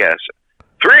 3, I guess.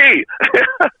 3.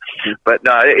 But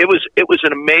no, it was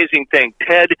an amazing thing.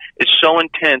 Ted is so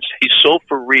intense. He's so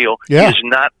for real. Yeah. He's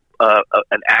not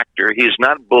an actor. He's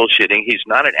not bullshitting. He's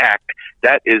not an act.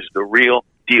 That is the real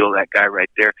deal, that guy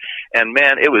right there. And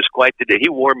man, it was quite the day. He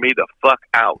wore me the fuck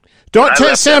out.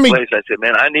 Sammy. I said,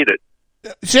 man, I need it.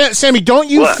 Sammy, don't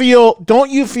you feel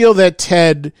that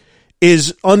Ted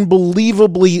is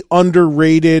unbelievably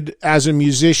underrated as a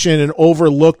musician and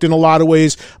overlooked in a lot of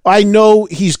ways? I know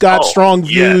he's got strong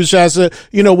views as a,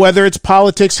 whether it's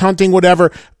politics, hunting,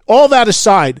 whatever. All that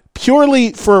aside,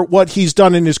 purely for what he's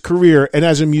done in his career and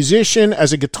as a musician,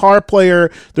 as a guitar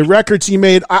player, the records he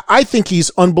made, I think he's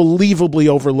unbelievably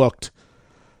overlooked.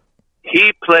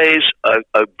 He plays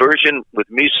a version with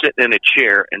me sitting in a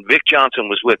chair, and Vic Johnson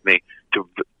was with me to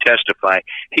testify.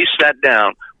 He sat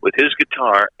down with his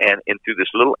guitar and through this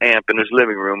little amp in his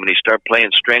living room, and he started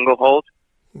playing Stranglehold.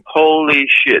 Holy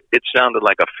shit, it sounded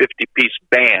like a 50-piece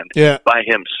band by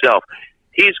himself.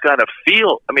 He's got a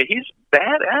feel. I mean, he's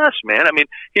badass, man. I mean,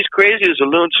 he's crazy as a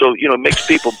loon, so, makes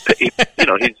people, he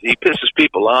pisses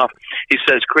people off. He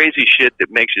says crazy shit that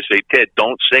makes you say, Ted,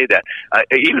 don't say that.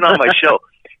 Even on my show,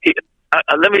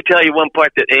 let me tell you one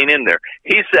part that ain't in there.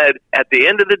 He said, at the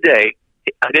end of the day,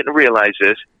 I didn't realize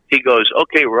this. He goes,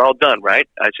 okay, we're all done, right?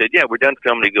 I said, yeah, we're done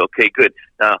filming. He goes, okay, good.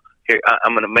 Now, here,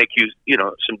 I'm going to make you,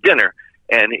 some dinner.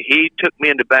 And he took me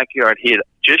in the backyard. He had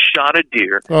just shot a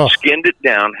deer, skinned it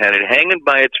down, had it hanging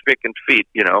by its freaking feet,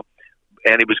 and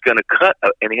he was going to cut,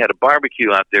 and he had a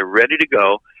barbecue out there ready to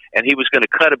go, and he was going to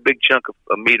cut a big chunk of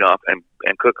meat off and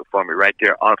cook it for me right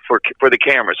there for the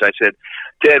cameras. I said,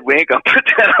 Ted, we ain't going to put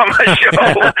that on my show.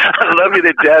 I love you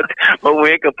to death, but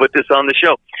we ain't going to put this on the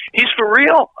show. He's for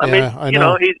real. I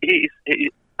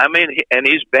mean, and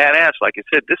he's badass. Like I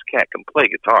said, this cat can play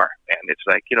guitar, man. It's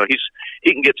like, he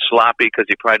can get sloppy because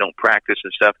he probably don't practice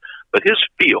and stuff, but his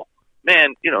feel,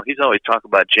 man, he's always talking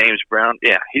about James Brown.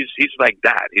 Yeah, he's like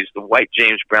that. He's the white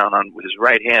James Brown on his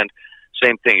right hand.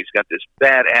 Same thing. He's got this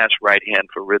badass right hand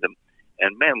for rhythm.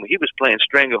 And man, when he was playing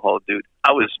Stranglehold, dude,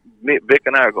 Vic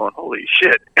and I are going, holy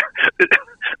shit.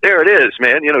 There it is,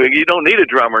 man. You don't need a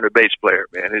drummer and a bass player,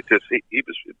 man. It's just, he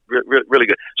was really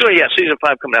good. So yeah, season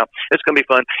 5 coming out. It's going to be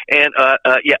fun. And,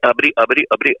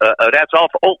 that's all.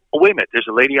 Wait a minute. There's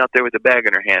a lady out there with a bag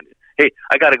in her hand. Hey,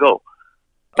 I got to go.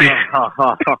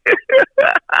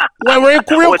 Well, real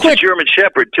quick. A German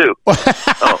Shepherd too.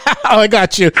 I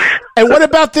got you. And what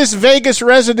about this Vegas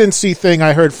residency thing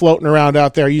I heard floating around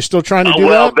out there? Are you still trying to do that?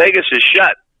 Well, Vegas is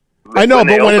shut. I know,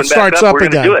 but when it starts up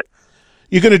again, do it.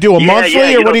 You going to do a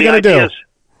monthly, or what are you going to do?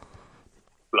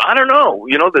 I don't know.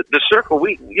 The circle.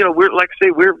 We're like I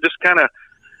say, we're just kind of.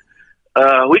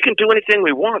 We can do anything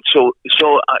we want. So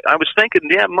I was thinking,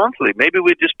 monthly. Maybe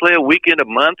we just play a weekend a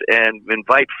month and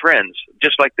invite friends,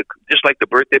 just like the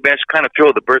birthday bash. Kind of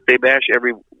throw the birthday bash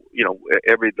every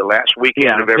the last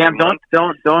weekend of every month.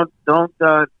 Don't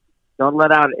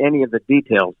let out any of the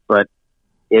details, but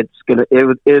it's gonna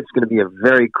be a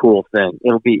very cool thing.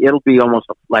 It'll be almost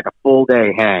like a full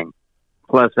day hang.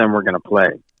 Plus, then we're gonna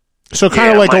play. So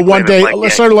kind of like a one day,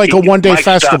 sort of like a one day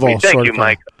festival. Thank you,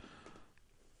 Mike.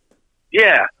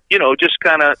 Yeah, just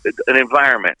kind of an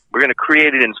environment. We're going to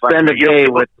create an environment. Spend a day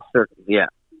with the circle, yeah.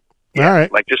 All right.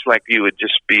 Just like you would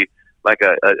just be like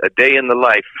a day in the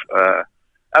life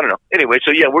I don't know. Anyway,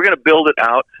 so yeah, we're going to build it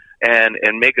out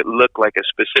and make it look like a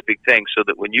specific thing so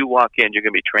that when you walk in, you're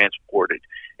going to be transported.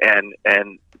 And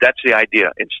that's the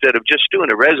idea. Instead of just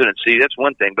doing a residency, that's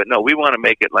one thing. But no, we want to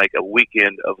make it like a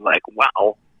weekend of like,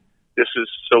 wow, this is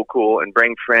so cool, and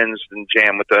bring friends and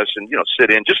jam with us and, sit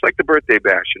in just like the birthday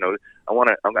bash. I want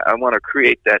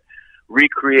to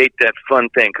recreate that fun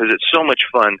thing, because it's so much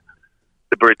fun,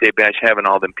 the birthday bash, having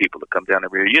all them people to come down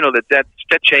every year.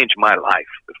 That changed my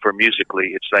life for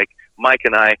musically. It's like Mike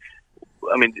and I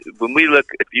mean, when we look,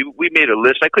 we made a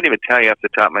list. I couldn't even tell you off the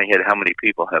top of my head how many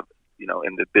people have,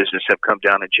 in the business have come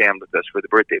down and jammed with us for the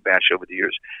birthday bash over the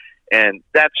years. And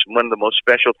that's one of the most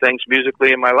special things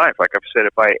musically in my life. Like I've said,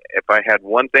 if I had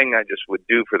one thing I just would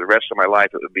do for the rest of my life,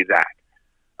 it would be that.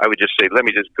 I would just say, let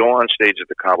me just go on stage at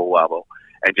the Cabo Wabo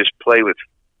and just play with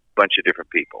a bunch of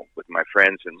different people, with my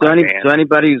friends and my band. So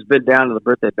anybody who's been down to the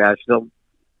birthday bash,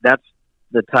 that's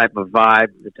the type of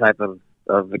vibe, the type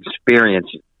of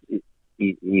experience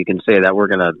you can say that we're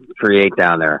going to create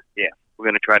down there. Yeah, we're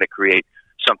going to try to create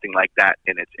something like that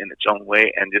in its own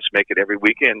way, and just make it every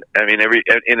weekend. I mean,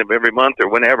 every month or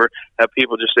whenever, have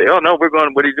people just say, "Oh no, we're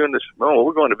going. What are you doing this? Oh,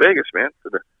 we're going to Vegas, man,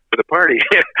 for the party."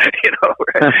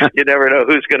 You never know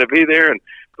who's going to be there, and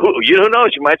who knows?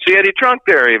 You might see Eddie Trunk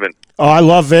there even. Oh, I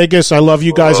love Vegas. I love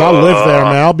you guys. I'll live there,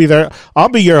 man. I'll be there. I'll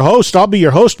be your host. I'll be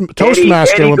your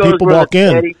Toastmaster when people walk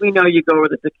in. Eddie, we know you go where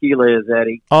the tequila is,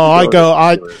 Eddie. Oh,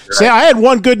 I had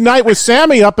one good night with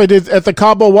Sammy up at the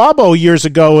Cabo Wabo years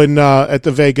ago at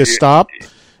the Vegas stop.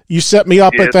 You set me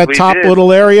up at that top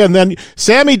little area, and then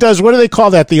Sammy does, what do they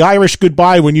call that? The Irish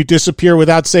goodbye, when you disappear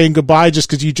without saying goodbye, just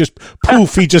because you just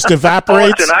poof, he just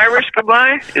evaporates. Oh, it's an Irish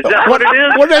goodbye? Is that what it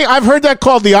is? I've heard that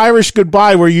called the Irish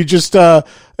goodbye, where you just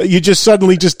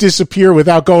suddenly just disappear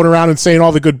without going around and saying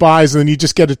all the goodbyes, and then you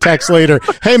just get a text later.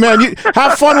 Hey man, you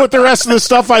have fun with the rest of the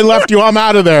stuff I left you. I'm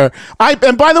out of there.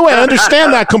 And by the way, I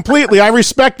understand that completely. I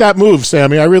respect that move,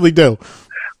 Sammy. I really do.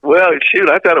 Well, shoot,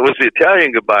 I thought it was the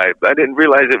Italian goodbye. I didn't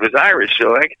realize it was Irish.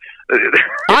 So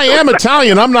I am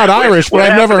Italian. I'm not Irish, but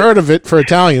I've never heard of it for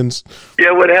Italians.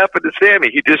 Yeah, what happened to Sammy?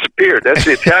 He disappeared. That's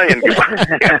the Italian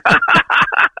goodbye.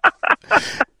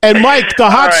 And Mike,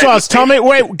 the hot sauce. Tell me,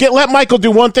 let Michael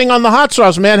do one thing on the hot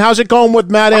sauce, man. How's it going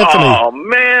with Matt Anthony? Oh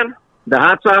man, the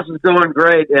hot sauce is going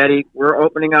great, Eddie. We're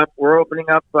opening up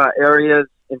areas.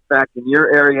 In fact, in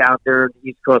your area out there, the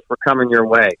East Coast, we're coming your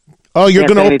way. Oh, you're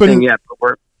going to open? Yet,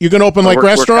 you're going to open like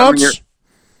restaurants?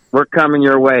 We're coming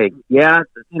your way. Yeah,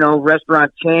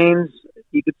 restaurant chains,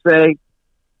 you could say.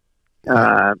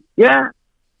 Yeah,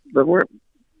 but we're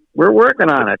working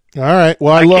on it. All right.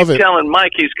 Well, I love it. I keep telling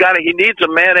Mike he needs a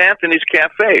Mad Anthony's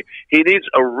Cafe. He needs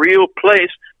a real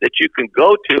place that you can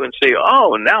go to and say,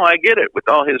 "Oh, now I get it," with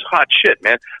all his hot shit,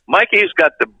 man. Mikey's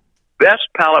got the best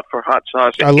palate for hot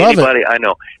sauce than anybody I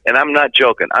know. And I'm not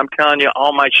joking. I'm telling you,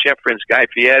 all my chef friends, Guy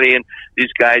Fieri and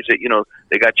these guys that,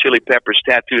 they got chili peppers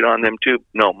tattooed on them too.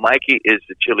 No, Mikey is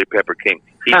the chili pepper king.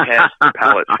 He has the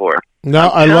palate for it. No,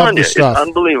 I love the stuff. It's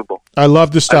unbelievable. I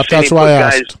love the stuff. That's why I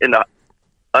asked. Guys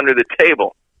under the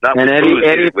table. Not and with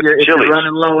Eddie, booze, if you're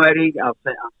running low, Eddie, I'll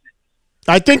say.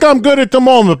 I think I'm good at the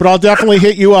moment, but I'll definitely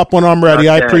hit you up when I'm ready. Okay.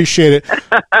 I appreciate it.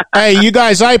 Hey, you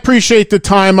guys, I appreciate the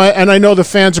time, and I know the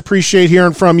fans appreciate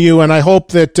hearing from you, and I hope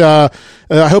that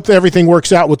everything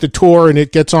works out with the tour and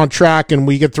it gets on track and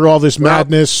we get through all this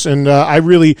madness. And I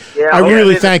really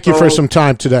thank you for some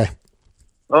time today.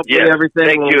 Hopefully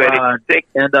everything will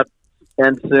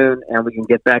end soon, and we can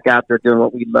get back out there doing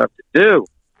what we love to do.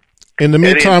 In the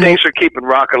meantime, thanks for keeping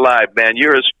rock alive, man.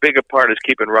 You're as big a part as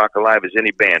keeping rock alive as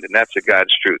any band, and that's the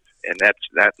God's truth. And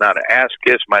that's not an ass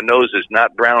kiss. My nose is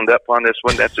not browned up on this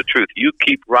one. That's the truth. You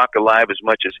keep rock alive as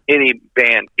much as any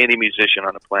band, any musician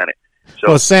on the planet. So,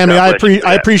 well, Sammy, I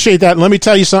appreciate that. And let me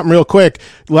tell you something real quick.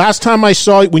 Last time I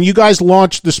saw when you guys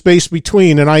launched The Space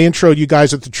Between, and I introed you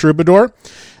guys at the Troubadour,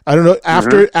 I don't know,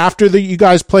 after you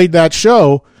guys played that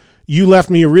show, you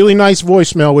left me a really nice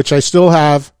voicemail, which I still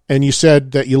have. And you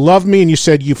said that you love me, and you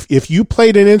said if you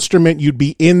played an instrument, you'd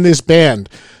be in this band.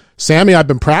 Sammy, I've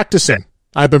been practicing.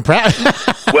 Well,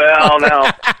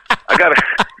 now I got to.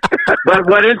 But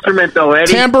what instrument, though,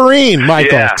 Eddie? Tambourine,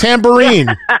 Michael. Yeah. Tambourine.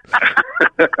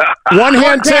 One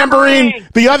hand tambourine,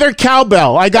 the other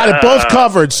cowbell. I got it both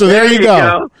covered. So there you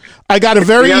go. I got a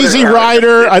very easy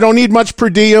rider. I don't need much per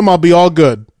diem. I'll be all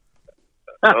good.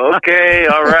 Okay,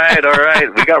 all right.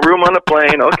 We got room on the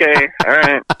plane. Okay, all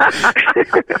right.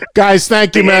 Guys,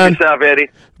 thank you, man. Yourself, Eddie.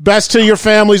 Best to your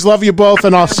families. Love you both,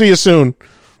 and I'll see you soon.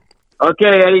 Okay,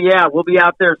 Eddie, yeah, we'll be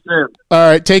out there soon. All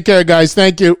right, take care, guys.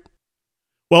 Thank you.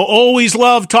 Well, always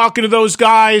love talking to those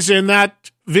guys, and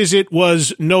that visit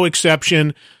was no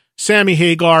exception. Sammy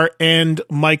Hagar and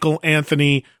Michael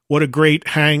Anthony. What a great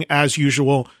hang, as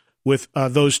usual, with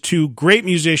those two great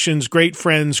musicians, great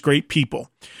friends, great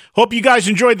people. Hope you guys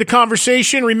enjoyed the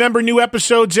conversation. Remember, new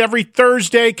episodes every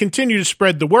Thursday. Continue to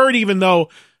spread the word, even though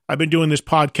I've been doing this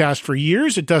podcast for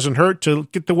years. It doesn't hurt to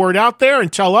get the word out there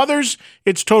and tell others.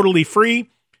 It's totally free.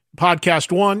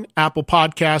 Podcast One, Apple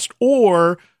Podcast,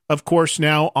 or, of course,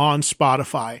 now on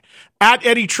Spotify. At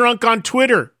Eddie Trunk on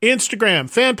Twitter, Instagram,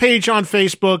 fan page on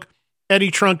Facebook,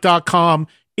 EddieTrunk.com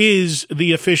is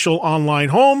the official online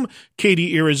home.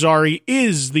 Katie Irizarry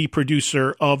is the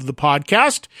producer of the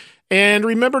podcast. And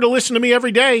remember to listen to me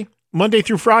every day, Monday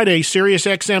through Friday, Sirius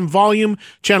XM Volume,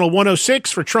 Channel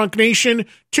 106 for Trunk Nation,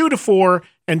 2 to 4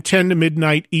 and 10 to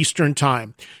midnight Eastern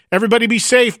Time. Everybody be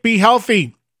safe, be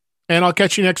healthy, and I'll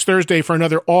catch you next Thursday for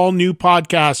another all-new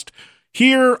podcast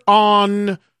here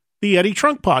on the Eddie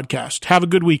Trunk Podcast. Have a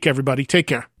good week, everybody. Take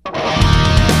care.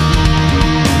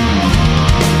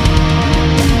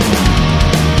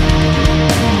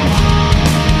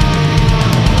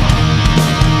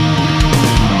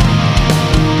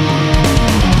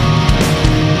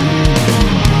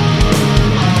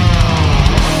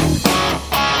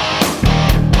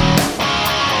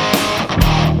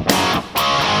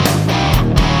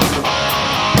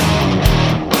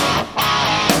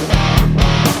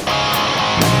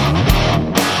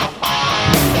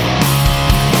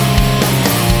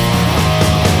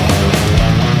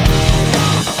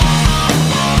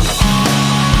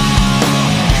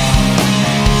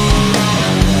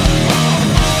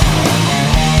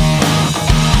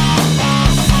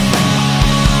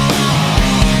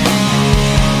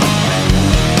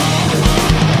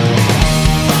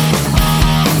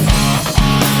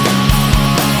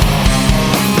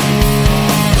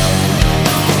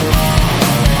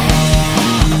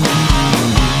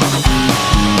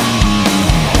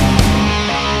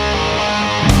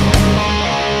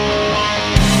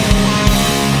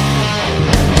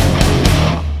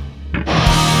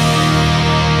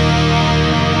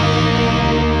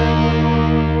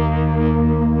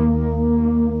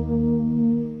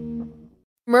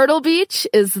 Myrtle Beach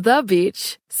is the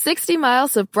beach. 60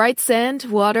 miles of bright sand,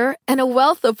 water, and a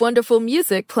wealth of wonderful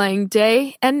music playing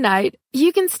day and night.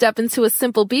 You can step into a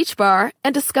simple beach bar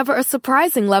and discover a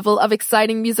surprising level of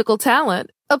exciting musical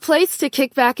talent. A place to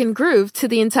kick back and groove to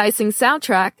the enticing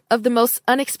soundtrack of the most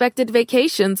unexpected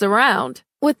vacations around.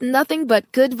 With nothing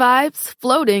but good vibes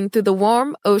floating through the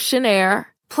warm ocean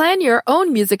air. Plan your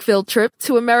own music-filled trip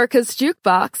to America's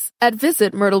Jukebox at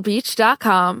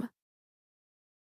visitmyrtlebeach.com.